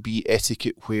 Used to be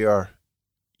etiquette where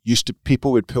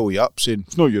people would pull you up saying,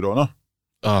 "It's not your honour."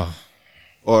 Oh.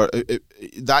 Or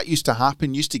that used to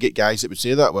happen. Used to get guys that would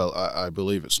say that. Well, I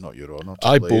believe it's not your honour.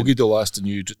 I bogeyed the last and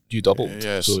you doubled.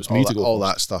 Yes, so it's me to go. All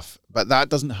that stuff. But that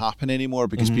doesn't happen anymore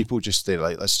because people just say,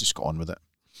 like, let's just go on with it.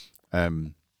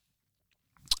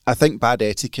 I think bad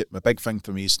etiquette, my big thing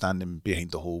for me is standing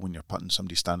behind the hole when you're putting,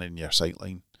 somebody standing in your sight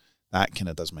line. That kind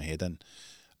of does my head in.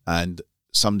 And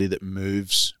somebody that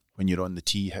moves when you're on the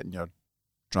tee hitting your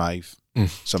drive,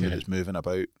 somebody that's moving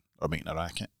about or making a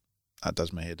racket. That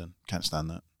does my head in. Can't stand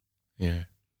that. Yeah.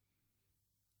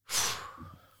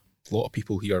 A lot of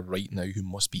people here right now who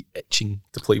must be itching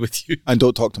to play with you. And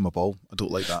don't talk to my ball. I don't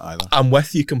like that either. I'm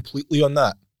with you completely on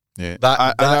that. Yeah.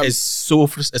 That is so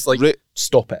it's like,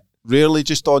 stop it. Rarely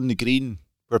just on the green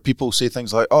where people say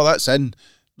things like, "Oh, that's in."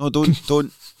 No, don't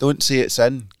say it's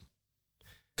in.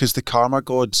 Because the karma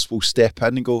gods will step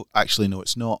in and go, "Actually, no,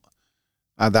 it's not."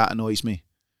 And that annoys me.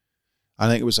 I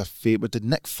think it was a favour. Did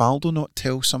Nick Faldo not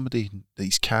tell somebody that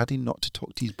he's caddying not to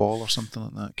talk to his ball or something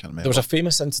like that? I can't remember. There was a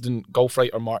famous incident. Golf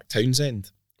writer Mark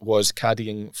Townsend was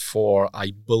caddying for, I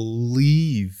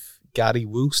believe, Gary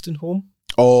Wolstenholme.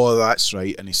 Oh, that's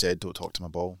right. And he said, "Don't talk to my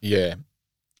ball." Yeah,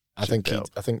 I think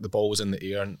the ball was in the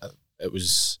air and it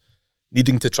was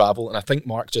needing to travel. And I think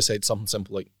Mark just said something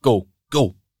simple like, "Go,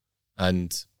 go,"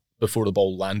 and before the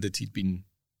ball landed, he'd been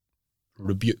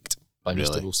rebuked by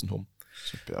Mr. Wolstenholme.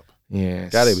 Superb.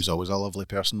 Yes. Gary was always a lovely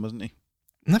person, wasn't he?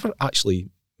 Never actually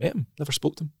met him, never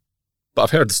spoke to him. But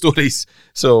I've heard the stories,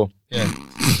 so yeah.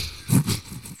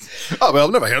 Oh, well,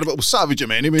 I've never heard about it. We'll savage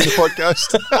him anyway in the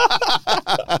podcast.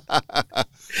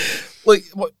 Like,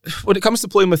 when it comes to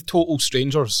playing with total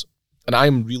strangers, and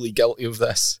I'm really guilty of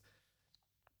this,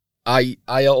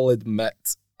 I'll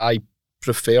admit I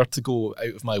prefer to go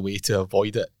out of my way to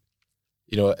avoid it.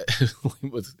 You know,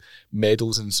 with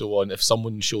medals and so on, if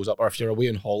someone shows up, or if you're away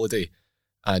on holiday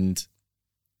and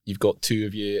you've got two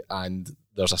of you and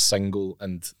there's a single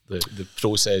and the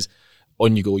pro says,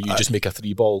 "On you go, you just make a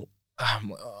 3-ball."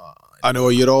 I'm like, oh. I know,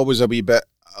 you're always a wee bit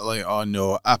like, oh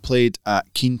no. I played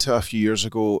at Quinta a few years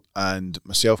ago and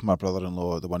myself and my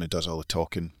brother-in-law, the one who does all the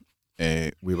talking,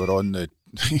 we were on the...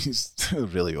 He's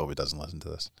really always doesn't listen to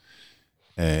this.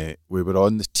 We were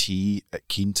on the tee at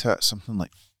Quinta at something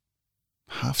like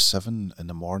 7:30 in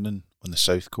the morning on the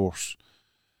south course,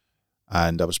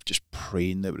 and I was just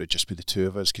praying that it would just be the two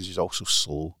of us because he's also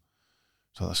slow,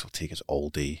 so this will take us all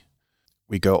day.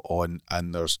 We got on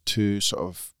and there's two sort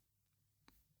of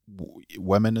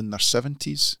women in their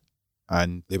 70s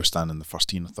and they were standing in the first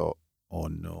tee and I thought, oh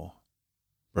no,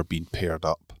 we're being paired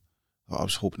up. I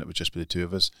was hoping it would just be the two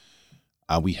of us,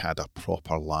 and we had a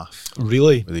proper laugh.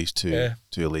 Really? With these two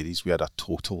ladies. We had a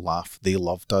total laugh. They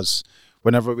loved us.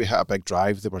 Whenever we hit a big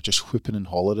drive, they were just whooping and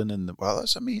hollering, and well,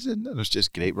 that's amazing. It was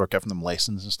just great. We were giving them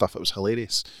lessons and stuff. It was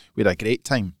hilarious. We had a great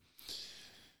time.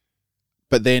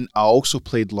 But then I also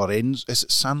played Lorenzo. Is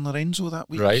it San Lorenzo that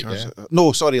week? Right.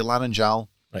 No, sorry, Laranjal.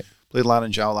 Right. Played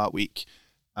Laranjal that week.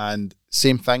 And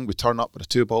same thing, we turn up with a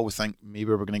 2-ball. We think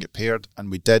maybe we're going to get paired. And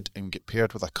we did, and we get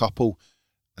paired with a couple.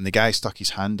 And the guy stuck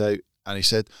his hand out and he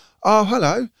said, "Oh,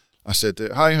 hello." I said,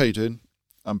 "Hi, how you doing?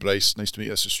 I'm Bryce. Nice to meet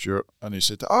you. This is Stuart." And he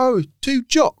said, "Oh, 2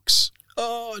 jocks."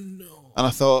 Oh, no. And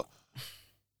I thought,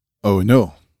 oh,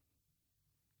 no.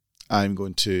 I'm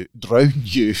going to drown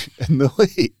you in the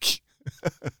lake.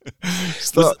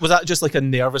 Was that just like a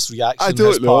nervous reaction? I on his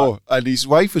don't know. part? And his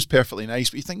wife was perfectly nice,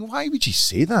 but you think, why would you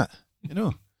say that? You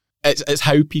know? It's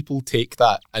how people take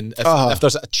that, and if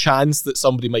there's a chance that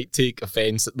somebody might take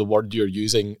offence at the word you're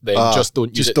using, then just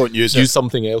don't use it. Don't use Use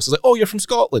something else. It's like, oh, you're from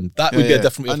Scotland. That would be a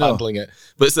different way of handling it.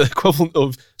 But it's the equivalent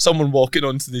of someone walking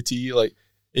onto the tee like,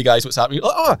 hey guys, what's happening?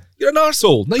 Like, oh, you're an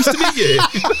arsehole. Nice to meet you.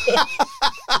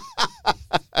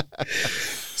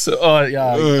 So,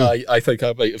 I think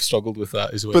I might have struggled with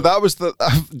that as well. But that was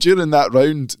during that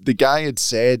round, the guy had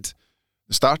said,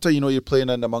 the starter, you're playing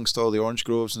in amongst all the orange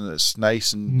groves and it's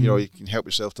nice and, you can help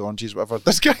yourself to oranges, whatever.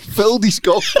 This guy filled his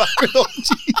golf bag with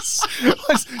oranges.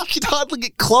 He could hardly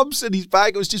get clubs in his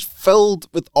bag. It was just filled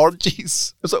with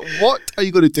oranges. I was like, what are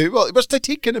you going to do? Well, he must have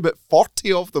taken about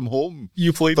 40 of them home.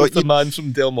 You played with the man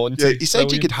from Del Monte. Yeah, he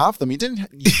said you could have them. You didn't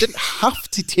have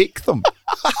to take them.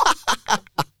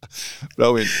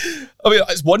 Brilliant. I mean,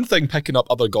 it's one thing picking up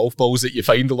other golf balls that you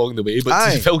find along the way,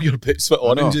 but to fill your boots with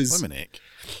oranges.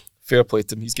 Fair play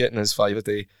to him. He's getting his 5 a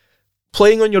day.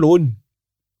 Playing on your own.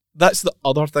 That's the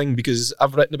other thing, because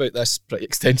I've written about this pretty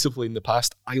extensively in the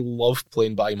past. I love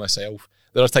playing by myself.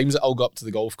 There are times that I'll go up to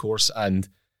the golf course and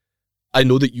I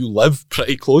know that you live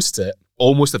pretty close to it.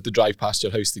 Almost have to drive past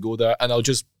your house to go there, and I'll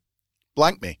just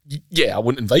blank me. Yeah, I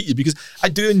wouldn't invite you because I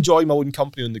do enjoy my own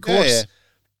company on the course.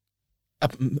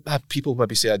 Yeah. People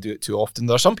maybe say I do it too often.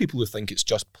 There are some people who think it's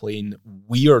just plain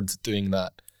weird doing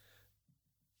that.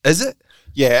 Is it?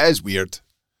 Yeah, it is weird.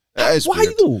 It is Why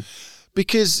weird. though?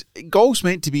 Because golf's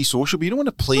meant to be sociable. You don't want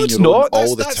to play on your own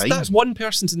all the time. That's one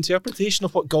person's interpretation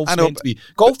of what golf's meant to be.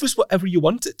 Golf is whatever you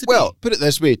want it to be. Well, put it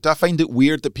this way. Do I find it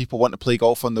weird that people want to play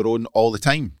golf on their own all the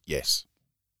time? Yes.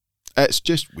 It's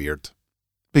just weird.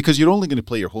 Because you're only going to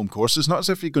play your home courses. Not as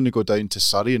if you're going to go down to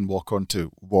Surrey and walk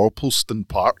onto Worpleston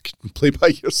Park and play by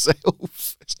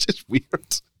yourself. It's just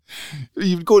weird.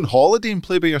 You go on holiday and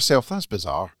play by yourself. That's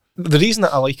bizarre. The reason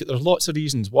that I like it, there's lots of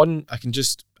reasons. One, I can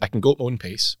go at my own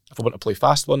pace. If I want to play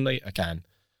fast one night, I can.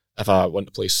 If I want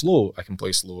to play slow, I can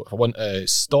play slow. If I want to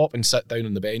stop and sit down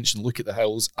on the bench and look at the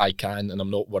hills, I can, and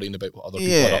I'm not worrying about what other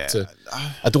people are up to.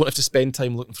 I don't have to spend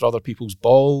time looking for other people's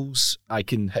balls. I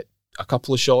can hit a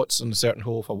couple of shots on a certain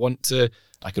hole if I want to.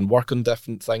 I can work on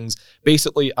different things.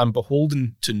 Basically, I'm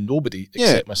beholden to nobody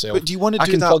except myself. But do you want to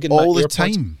do that all the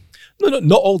time? No,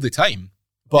 not all the time.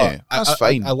 But that's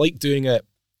fine. I like doing it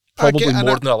probably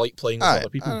more than I like playing with other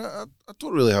people. I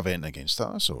don't really have anything against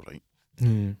that. That's all right.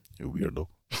 You're weirdo.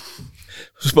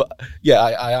 But yeah,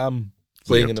 I am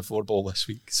playing in the 4-ball this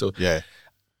week. So yeah,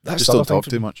 that's just don't talk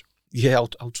too much. Yeah,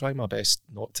 I'll try my best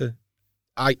not to.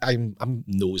 I'm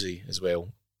nosy as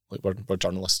well. Like we're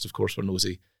journalists, of course, we're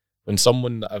nosy. When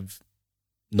someone that I've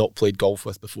not played golf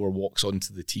with before walks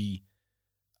onto the tee,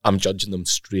 I'm judging them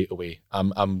straight away.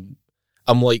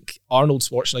 I'm like Arnold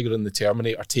Schwarzenegger in The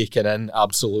Terminator, taking in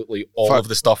absolutely all of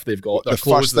the stuff they've got. Their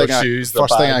clothes, their shoes, their bag.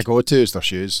 First thing I go to is their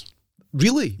shoes.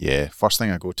 Really? Yeah, first thing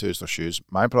I go to is their shoes.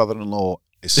 My brother-in-law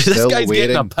is still this guy's wearing...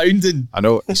 getting a pounding. I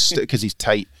know, because he's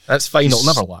tight. That's fine, it'll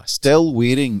never last. Still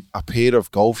wearing a pair of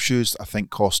golf shoes I think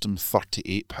cost him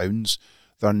 £38.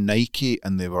 They're Nike,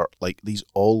 and they were like these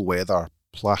all-weather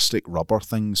plastic rubber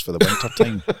things for the winter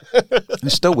time. And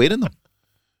he's still wearing them.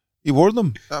 He wore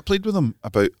them. I played with him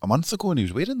about a month ago and he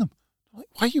was wearing them. I'm like,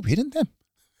 why are you wearing them?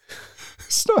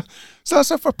 It's as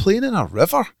if we're playing in a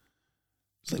river.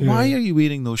 It's like, why are you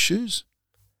wearing those shoes?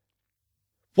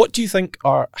 What do you think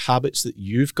are habits that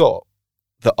you've got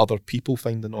that other people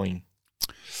find annoying?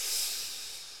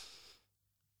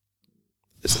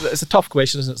 It's a tough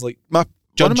question, isn't it? It's like,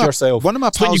 judge yourself. One of my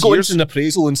pals when you go into an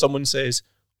appraisal and someone says,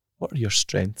 what are your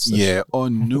strengths? Yeah, oh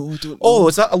no, I don't know. Oh,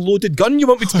 is that a loaded gun you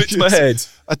want me to put to my head?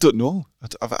 I don't know.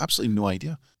 I've absolutely no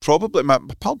idea. Probably, my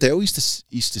pal Del used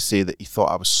to say that he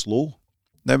thought I was slow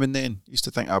now and then. He used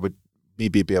to think I would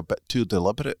maybe be a bit too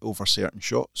deliberate over certain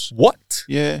shots. What?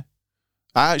 Yeah.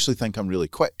 I actually think I'm really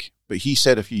quick. But he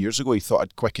said a few years ago he thought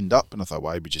I'd quickened up, and I thought,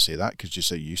 why would you say that? Because you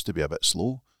said you used to be a bit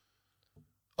slow.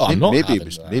 Oh, maybe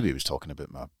he was talking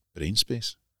about my brain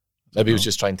space. Maybe he was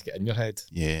just trying to get in your head.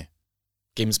 Yeah.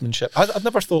 Gamesmanship. I've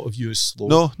never thought of you as slow.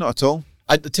 No, not at all.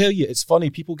 I tell you, it's funny.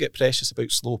 People get precious about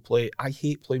slow play. I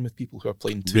hate playing with people who are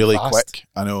playing too really fast. Quick.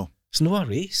 I know. It's not a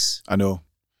race. I know.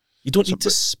 You don't need to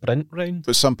sprint round.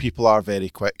 But some people are very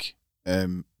quick.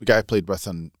 The guy I played with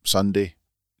on Sunday,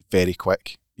 very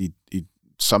quick. He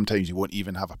sometimes he won't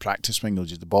even have a practice swing.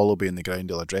 The ball will be in the ground.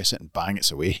 He'll address it and bang,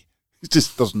 it's away. It's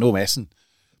just there's no messing.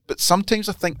 But sometimes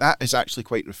I think that is actually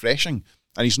quite refreshing.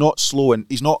 And he's not slow and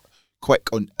he's not quick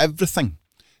on everything.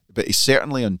 But he's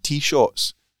certainly on tee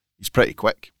shots. He's pretty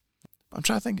quick. I'm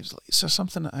trying to think, is there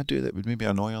something that I do that would maybe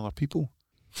annoy other people?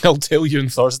 I'll tell you on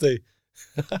Thursday.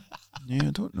 Yeah,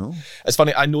 I don't know. It's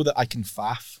funny, I know that I can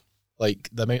faff. Like,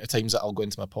 the amount of times that I'll go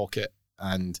into my pocket,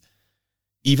 and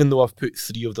even though I've put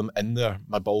 3 of them in there,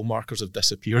 my ball markers have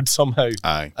disappeared somehow.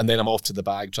 Aye. And then I'm off to the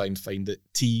bag trying to find it.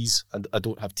 Tees, and I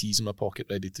don't have tees in my pocket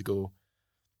ready to go.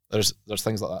 There's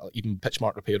things like that, like even pitch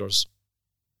mark repairers.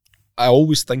 I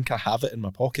always think I have it in my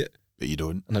pocket. But you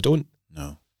don't? And I don't.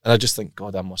 No. And I just think,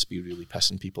 God, I must be really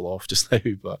pissing people off just now.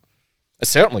 But it's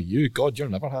certainly you. God, you're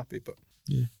never happy. But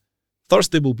yeah.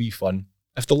 Thursday will be fun.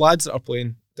 If the lads that are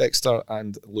playing, Dexter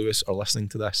and Lewis, are listening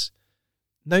to this,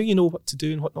 now you know what to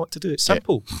do and what not to do. It's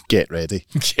simple. Get ready.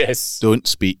 Yes. Don't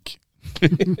speak.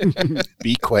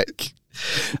 Be quick.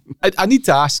 I need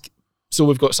to ask, so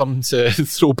we've got something to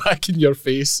throw back in your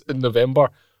face in November.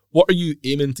 What are you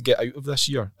aiming to get out of this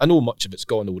year? I know much of it's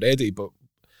gone already, but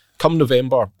come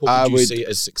November, what would you say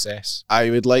is success? I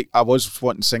was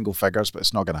wanting single figures, but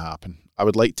it's not going to happen. I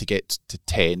would like to get to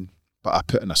 10, but I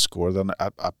put in a score there.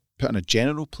 I put in a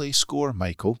general play score,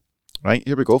 Michael. Right,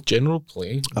 here we go. General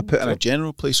play. I put in a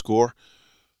general play score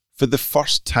for the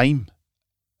first time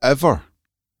ever.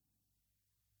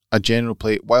 A general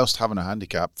play, whilst having a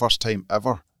handicap, first time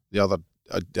ever the other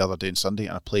day on Sunday,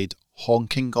 and I played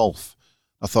honking golf.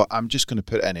 I thought, I'm just going to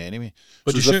put it in anyway.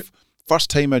 But So it was the first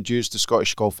time I'd used the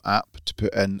Scottish Golf app to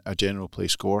put in a general play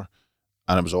score,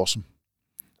 and it was awesome.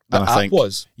 The app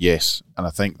was? Yes, and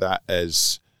I think that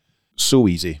is so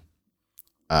easy,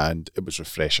 and it was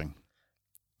refreshing.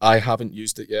 I haven't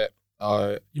used it yet.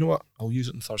 You know what? I'll use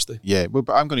it on Thursday. Yeah, well,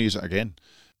 but I'm going to use it again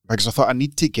because I thought I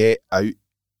need to get out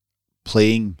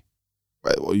playing.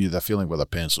 Well, the feeling with a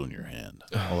pencil in your hand,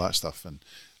 all that stuff, and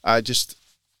I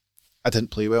didn't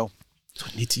play well.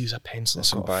 Don't need to use a pencil.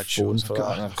 That's I've some got a bad phone shows. for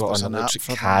that. I've got There's an app electric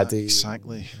for that. caddy.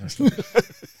 Exactly.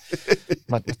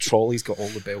 my trolley's got all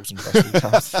the bells and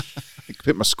whistles. I could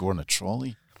put my score in a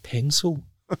trolley. Pencil.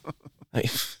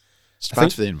 It's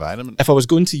bad for the environment. If I was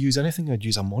going to use anything, I'd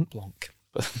use a Mont Blanc.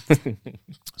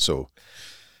 So,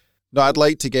 no, I'd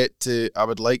like to get to.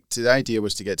 The idea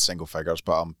was to get single figures,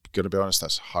 but I'm going to be honest,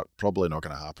 that's probably not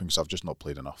going to happen because I've just not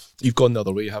played enough. You've gone the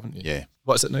other way, haven't you? Yeah.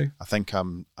 What's it now? I think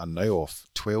I'm now off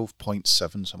 12.7,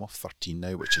 so I'm off 13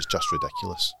 now, which is just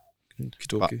ridiculous.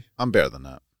 But I'm better than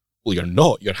that. Well, you're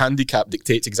not. Your handicap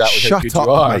dictates exactly how good Shut up,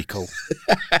 you are. Michael.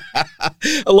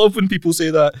 I love when people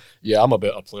say that. Yeah, I'm a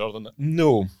better player than that.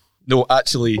 No,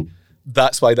 actually,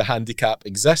 that's why the handicap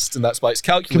exists, and that's why it's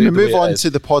calculated. Can we move on to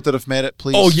the positive merit,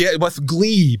 please? Oh, yeah, with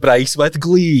glee, Bryce, with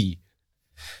glee.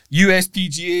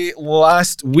 USPGA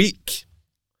last week.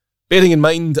 Bearing in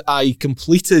mind, I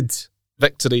completed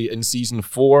victory in season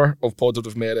 4 of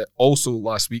Positive Merit also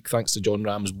last week, thanks to John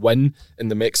Rahm's win in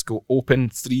the Mexico Open.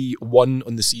 3-1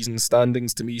 on the season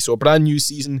standings to me. So a brand new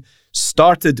season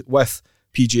started with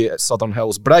PGA at Southern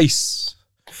Hills. Bryce,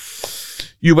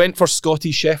 you went for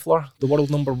Scottie Scheffler, the world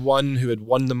number 1 who had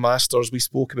won the Masters. We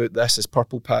spoke about this as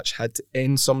Purple Patch had to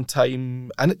end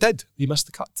sometime, and it did. He missed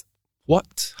the cut.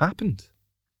 What happened?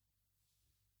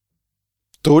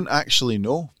 Don't actually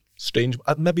know. Strange.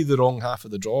 Maybe the wrong half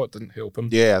of the draw. It didn't help him.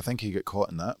 Yeah, I think he got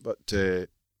caught in that, but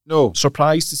no.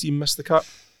 Surprised to see him miss the cut?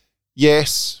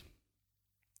 Yes.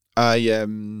 We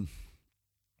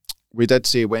did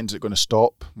say, when's it going to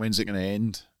stop? When's it going to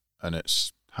end? And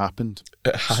it's happened.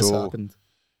 It has happened.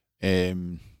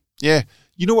 Yeah.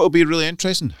 You know what will be really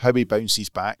interesting? How he bounces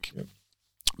back. Yep.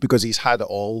 Because he's had it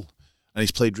all and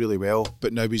he's played really well,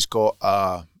 but now he's got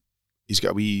a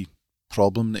wee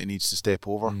problem that he needs to step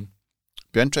over.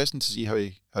 Be interesting to see how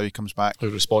he comes back. Who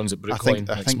responds at Brookline?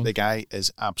 I think the guy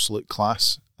is absolute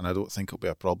class, and I don't think it'll be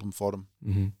a problem for him.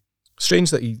 Mm-hmm.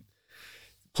 Strange that he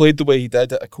played the way he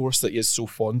did at a course that he is so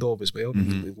fond of as well.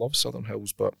 Mm-hmm. He loves Southern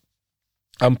Hills, but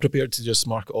I'm prepared to just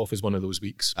mark it off as one of those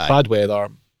weeks. Aye. Bad weather,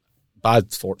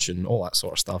 bad fortune, all that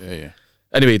sort of stuff. Yeah.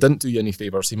 Anyway, didn't do you any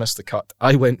favours. He missed the cut.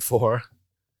 I went for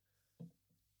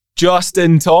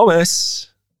Justin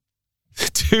Thomas.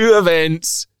 2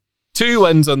 events. 2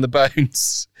 wins on the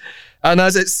bounce. And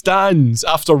as it stands,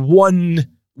 after 1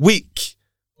 week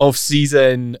of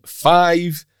season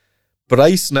 5,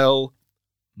 Bryce 0,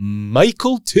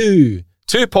 Michael 2.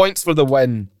 2 points for the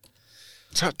win.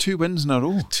 Is that 2 wins in a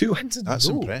row? 2 wins in a row. That's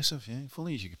impressive, yeah. If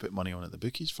only you could put money on at the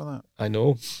bookies for that. I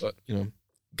know, but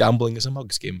gambling is a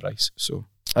mug's game, Bryce. So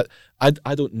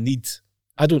I don't need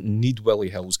Willie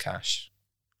Hill's cash.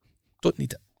 Don't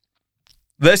need it.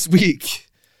 This week,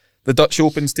 the Dutch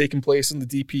Open's taking place on the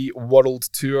DP World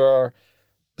Tour.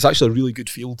 It's actually a really good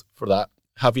field for that.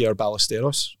 Javier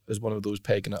Ballesteros is one of those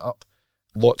pegging it up.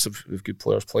 Lots of good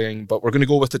players playing, but we're going to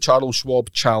go with the Charles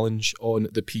Schwab Challenge on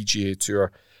the PGA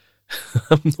Tour.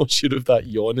 I'm not sure if that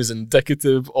yawn is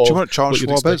indicative of... Do you know what Charles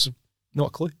Schwab is? Not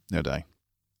a clue. No, die.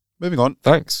 Moving on.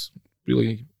 Thanks.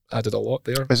 really added a lot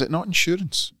there. Is it not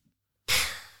insurance?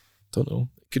 Don't know.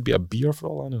 It could be a beer for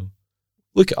all I know.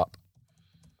 Look it up.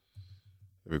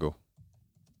 There we go.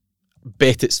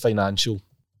 Bet it's financial.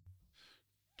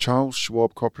 Charles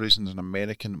Schwab Corporation is an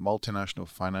American multinational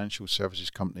financial services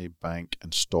company, bank,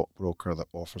 and stockbroker that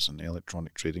offers an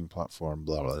electronic trading platform.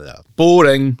 Blah, blah, blah.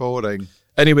 Boring. Boring.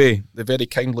 Anyway, they very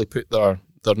kindly put their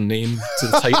name to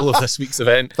the title of this week's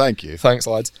event. Thank you. Thanks,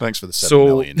 lads. Thanks for the 7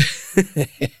 million.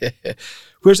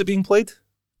 Where's it being played?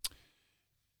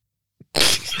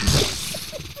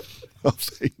 I'll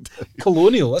find out.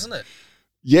 Colonial, isn't it?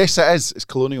 Yes, it is. It's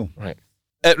Colonial. Right.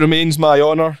 It remains my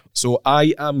honour. So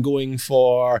I am going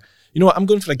for, I'm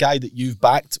going for a guy that you've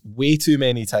backed way too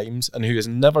many times and who has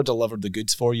never delivered the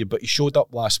goods for you, but he showed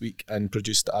up last week and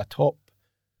produced a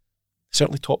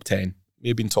certainly top 10,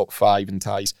 maybe in top 5 in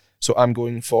ties. So I'm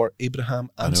going for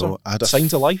Abraham Answer. I had Sign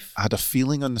to life. I had a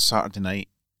feeling on the Saturday night,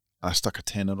 and I stuck a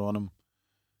tenner on him,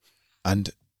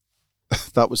 and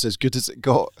that was as good as it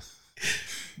got.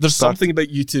 There's something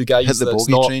about you two guys hit the that's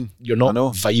bogey not, train. You're not I know.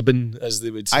 vibing, as they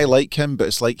would say. I like him, but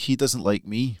it's like he doesn't like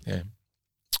me. Yeah.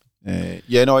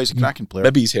 No, he's a cracking player.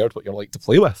 Maybe he's heard what you're like to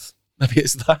play with. Maybe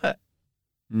it's that.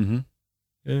 Mm-hmm.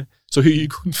 Yeah. So who are you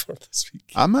going for this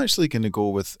week? I'm actually going to go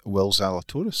with Will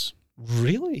Zalatoris.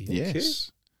 Really? Okay.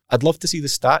 Yes. I'd love to see the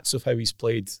stats of how he's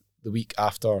played the week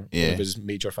after one Yeah. of his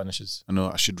major finishes. I know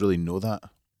I should really know that,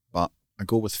 but I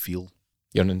go with feel.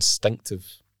 You're an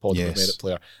instinctive positive Yes. merit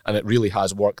player, and it really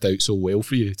has worked out so well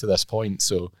for you to this point.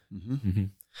 So, Mm-hmm.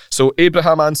 So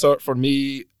Abraham Answer for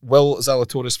me, Will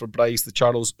Zalatoris for Bryce, the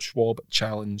Charles Schwab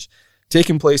Challenge,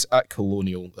 taking place at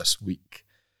Colonial this week.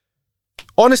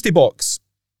 Honesty Box.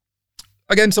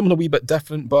 Again, something a wee bit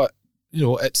different, but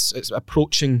it's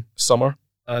approaching summer,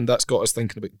 and that's got us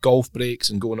thinking about golf breaks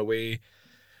and going away.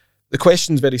 The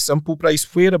question's very simple, Bryce.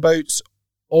 Whereabouts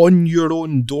on your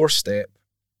own doorstep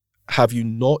have you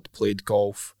not played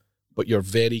golf, but you're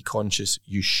very conscious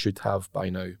you should have by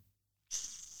now?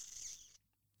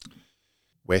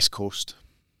 West Coast,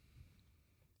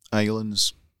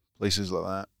 islands, places like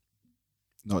that.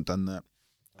 Not done that.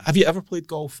 Have you ever played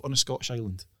golf on a Scottish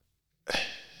island?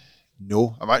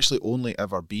 No, I've actually only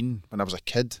ever been when I was a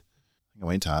kid. I think I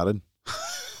went to Arran.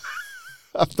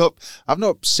 I've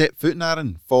not set foot in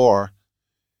Arran for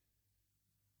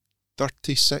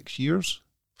 36 years.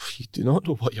 You do not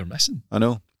know what you're missing. I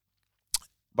know.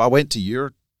 But I went to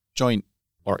your joint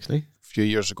Orkney. a few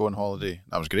years ago on holiday.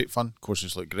 That was great fun.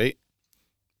 Courses look great.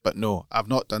 But no, I've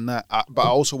not done that. But I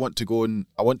also want to go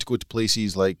to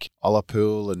places like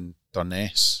Ullapool and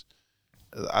Durness.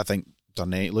 I think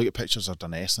Durness, look at pictures of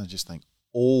Durness and I just think,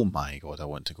 oh my God, I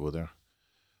want to go there.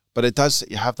 But it does,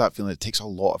 you have that feeling it takes a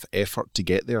lot of effort to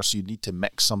get there, so you need to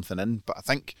mix something in. But I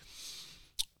think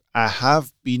I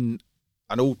have been,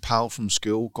 an old pal from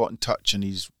school got in touch, and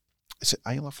is it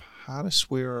Isle of Harris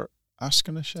where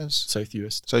Askanish is? South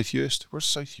Uist. South Uist? Where's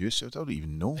South Uist? I don't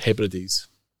even know. Hebrides.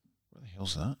 Where the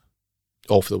hell's that?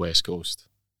 Off the west coast.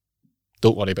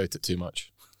 Don't worry about it too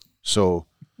much. So,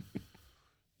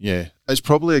 yeah, it's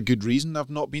probably a good reason I've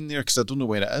not been there because I don't know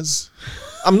where it is.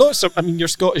 Your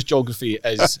Scottish geography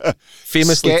is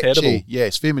famously Sketchy. terrible.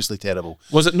 Yes, famously terrible.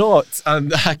 Was it not?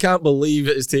 And I can't believe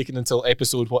it has taken until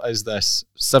episode, what is this,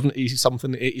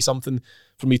 70-something, 80-something,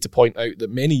 for me to point out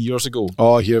that many years ago,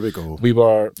 Oh, here we go. we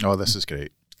were Oh, this is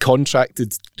great.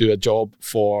 contracted to do a job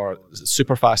for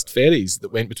superfast ferries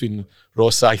that went between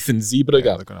Rosyth and Zeebrugge.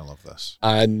 Yeah, they're going to love this.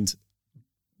 And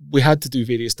we had to do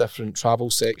various different travel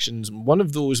sections. One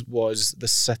of those was the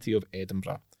city of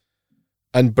Edinburgh.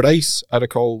 And Bryce, I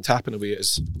recall, tapping away at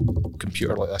his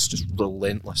computer like this, just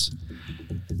relentless.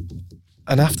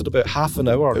 And after about half an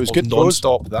hour It was of good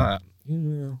non-stop that,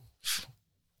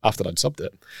 after I'd subbed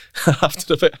it,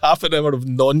 after about half an hour of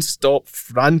non-stop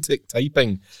frantic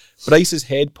typing, Bryce's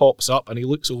head pops up and he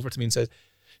looks over to me and says,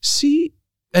 "See,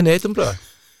 in Edinburgh,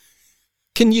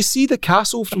 can you see the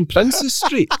castle from Princes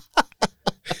Street?"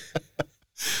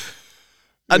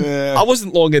 And Yeah. I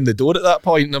wasn't long in the door at that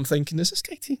point, and I'm thinking, is this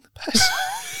guy taking the piss?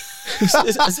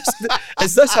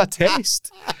 is this a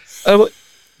test? And I'm like,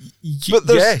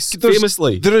 yes,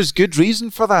 famously. There is good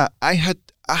reason for that. I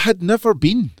had never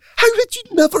been. How had you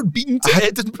never been to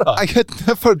Edinburgh? I had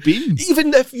never been.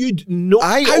 Even if you'd know,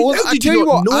 I did tell you you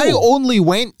not what, know? I only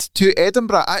went to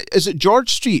Edinburgh. Is it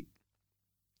George Street?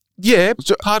 Yeah,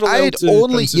 So parallel to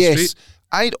Princes Street.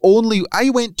 I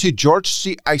went to George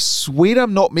Street. I swear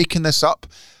I'm not making this up.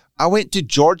 I went to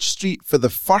George Street for the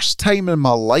first time in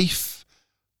my life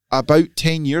about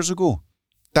 10 years ago.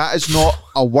 That is not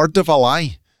a word of a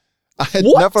lie. I had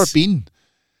What? never been.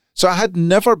 So I had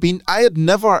never been.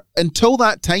 Until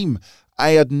that time, I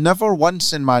had never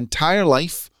once in my entire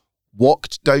life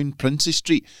walked down Princes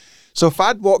Street. So if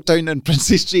I'd walked down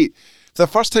Princes Street, the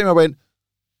first time I went,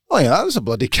 oh yeah, that was a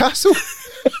bloody castle.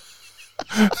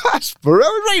 That's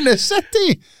brilliant, right in the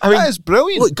city. That is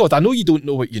brilliant. Look, God, I know you don't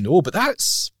know what you know, but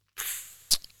that's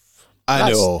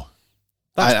know.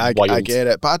 I get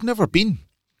it, but I'd never been.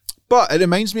 But it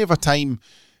reminds me of a time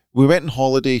we went on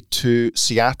holiday to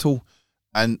Seattle,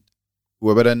 and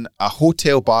we were in a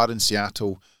hotel bar in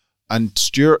Seattle, and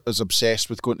Stuart is obsessed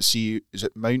with going to see, is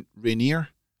it Mount Rainier,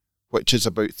 which is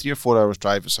about 3 or 4 hours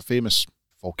drive. It's a famous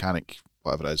volcanic,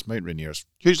 whatever it is. Mount Rainier is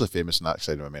hugely famous in that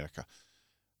side of America.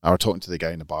 I were talking to the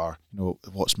guy in the bar,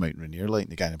 what's Mount Rainier like?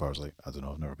 And the guy in the bar was like, I don't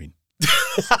know, I've never been.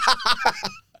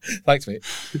 Thanks, mate.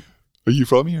 Are you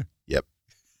from here? Yep.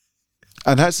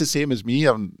 And that's the same as me.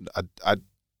 I'd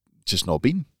just not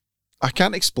been. I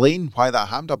can't explain why that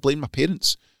happened. I blame my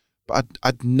parents. But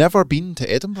I'd never been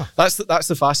to Edinburgh. That's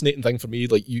the fascinating thing for me.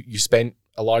 Like you spent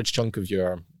a large chunk of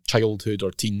your childhood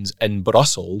or teens in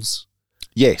Brussels.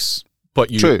 Yes.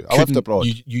 But you True. I lived abroad.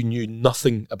 You knew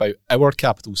nothing about our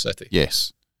capital city.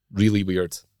 Yes. Really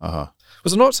weird. Uh-huh.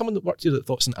 Was there not someone that worked here that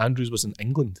thought St Andrews was in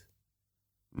England?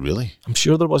 Really? I'm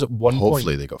sure there was at one point.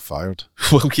 Hopefully they got fired.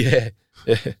 Well, yeah.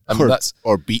 I mean,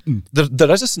 or beaten.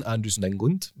 There is a St Andrews in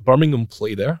England. Birmingham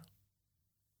play there.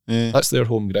 Yeah. That's their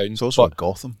home ground. It's also at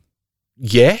Gotham.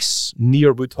 Yes,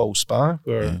 near Woodhall Spa,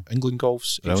 where England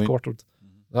Golf's headquartered.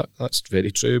 That's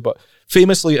very true. But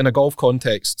famously, in a golf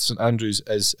context, St Andrews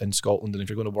is in Scotland, and if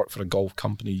you're going to work for a golf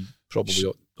company, you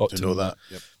probably ought to know that.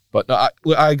 Yep. But no,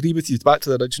 I agree with you. Back to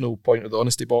the original point of the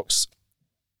honesty box,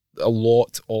 a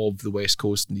lot of the West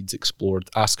Coast needs explored.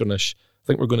 Askernish, I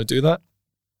think we're going to do that.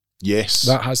 Yes.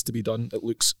 That has to be done. It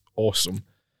looks awesome.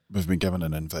 We've been given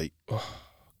an invite. Oh,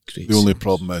 great. The only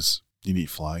problem is you need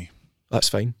to fly. That's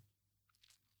fine.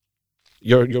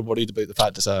 You're worried about the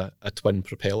fact it's a twin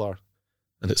propeller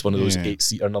and it's one of those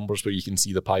 8-seater numbers where you can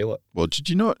see the pilot. Well, did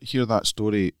you not hear that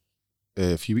story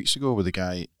a few weeks ago with the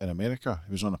guy in America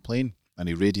who was on a plane and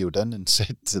he radioed in and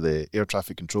said to the air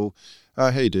traffic control, how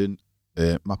you doing?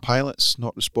 My pilot's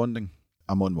not responding.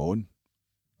 I'm on my own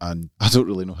and I don't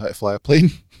really know how to fly a plane.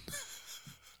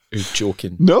 You're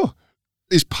joking. No.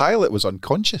 His pilot was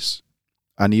unconscious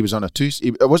and he was on it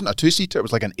wasn't a 2-seater, it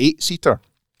was like an 8-seater.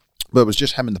 But it was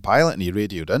just him and the pilot, and he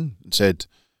radioed in and said,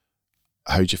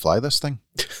 how'd you fly this thing?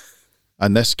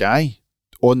 And this guy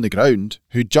on the ground,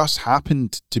 who just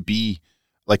happened to be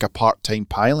like a part-time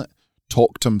pilot,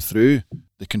 talked him through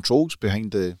the controls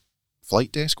behind the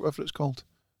flight desk, whatever it's called.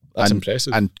 That's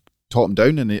impressive. And taught him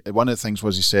down. And one of the things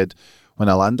was he said, when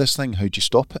I land this thing, how'd you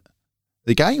stop it?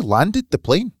 The guy landed the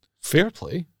plane. Fair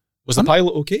play. Was the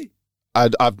pilot okay?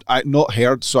 I've not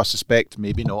heard, so I suspect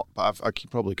maybe not, but I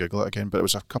could probably Google it again, but it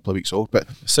was a couple of weeks old. But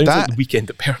sounds like the weekend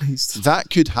at Bernie's. That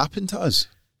could happen to us.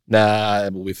 Nah,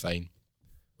 we'll be fine.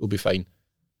 We'll be fine.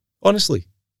 Honestly,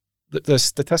 the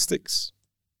statistics,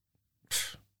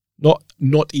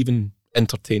 not even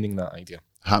entertaining that idea.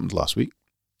 Happened last week.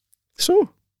 So,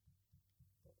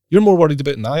 you're more worried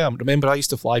about it than I am. Remember, I used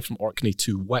to fly from Orkney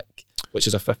to Wick, which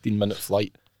is a 15-minute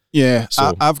flight. Yeah,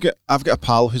 so I've got a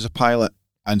pal who's a pilot,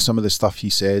 and some of the stuff he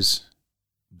says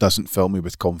doesn't fill me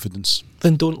with confidence.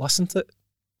 Then don't listen to it.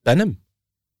 Bin him.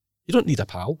 You don't need a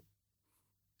pal.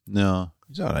 No,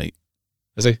 he's all right.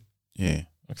 Is he? Yeah.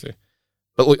 Okay.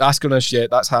 But look, Askernish, yeah,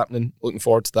 that's happening. Looking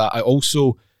forward to that. I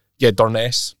also,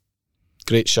 Durness,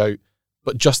 great shout.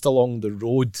 But just along the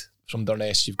road from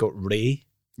Durness, you've got Ray.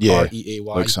 Yeah.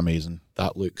 R-E-A-Y. Looks amazing.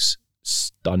 That looks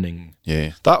stunning.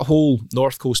 Yeah. That whole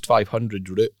North Coast 500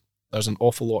 route, there's an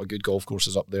awful lot of good golf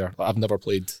courses up there. I've never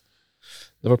played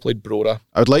Brora.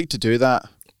 I would like to do that,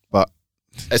 but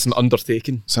it's an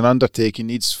undertaking. It's an undertaking.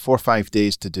 Needs 4 or 5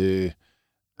 days to do,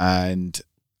 and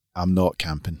I'm not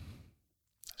camping.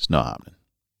 It's not happening.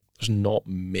 There's not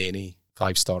many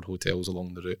 5-star hotels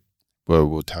along the route. Well,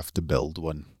 we'd have to build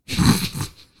one.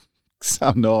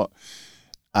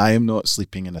 I am not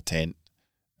sleeping in a tent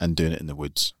and doing it in the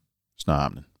woods. It's not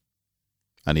happening.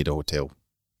 I need a hotel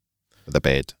with a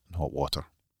bed and hot water.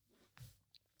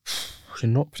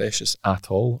 You're not precious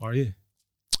at all, are you?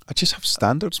 I just have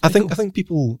standards. I think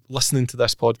people listening to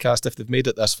this podcast, if they've made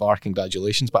it this far,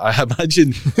 congratulations. But I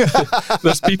imagine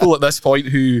there's people at this point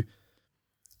who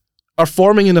are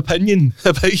forming an opinion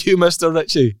about you, Mr.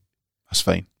 Ritchie. That's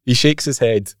fine. He shakes his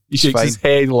head. He shakes his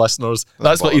head, listeners.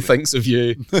 That's what he thinks of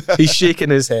you. He's shaking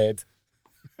his head.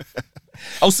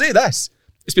 I'll say this.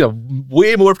 It's been a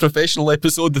way more professional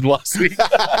episode than last week.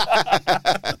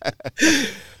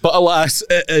 But alas,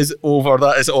 it is over.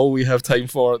 That is all we have time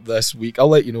for this week. I'll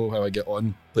let you know how I get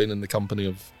on playing in the company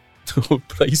of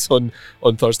Bryce on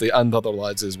Thursday, and other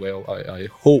lads as well. I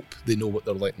hope they know what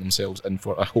they're letting themselves in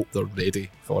for. I hope they're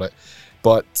ready for it.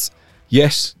 But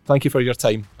yes, thank you for your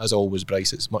time, as always,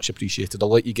 Bryce. It's much appreciated. I'll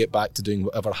let you get back to doing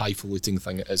whatever highfalutin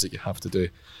thing it is that you have to do.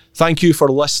 Thank you for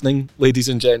listening, ladies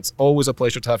and gents. Always a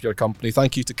pleasure to have your company.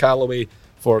 Thank you to Callaway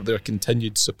for their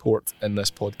continued support in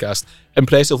this podcast.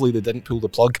 Impressively, they didn't pull the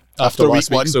plug after last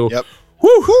week. So, yep.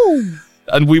 Woohoo!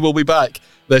 And we will be back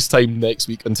this time next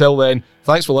week. Until then,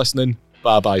 thanks for listening.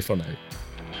 Bye-bye for now.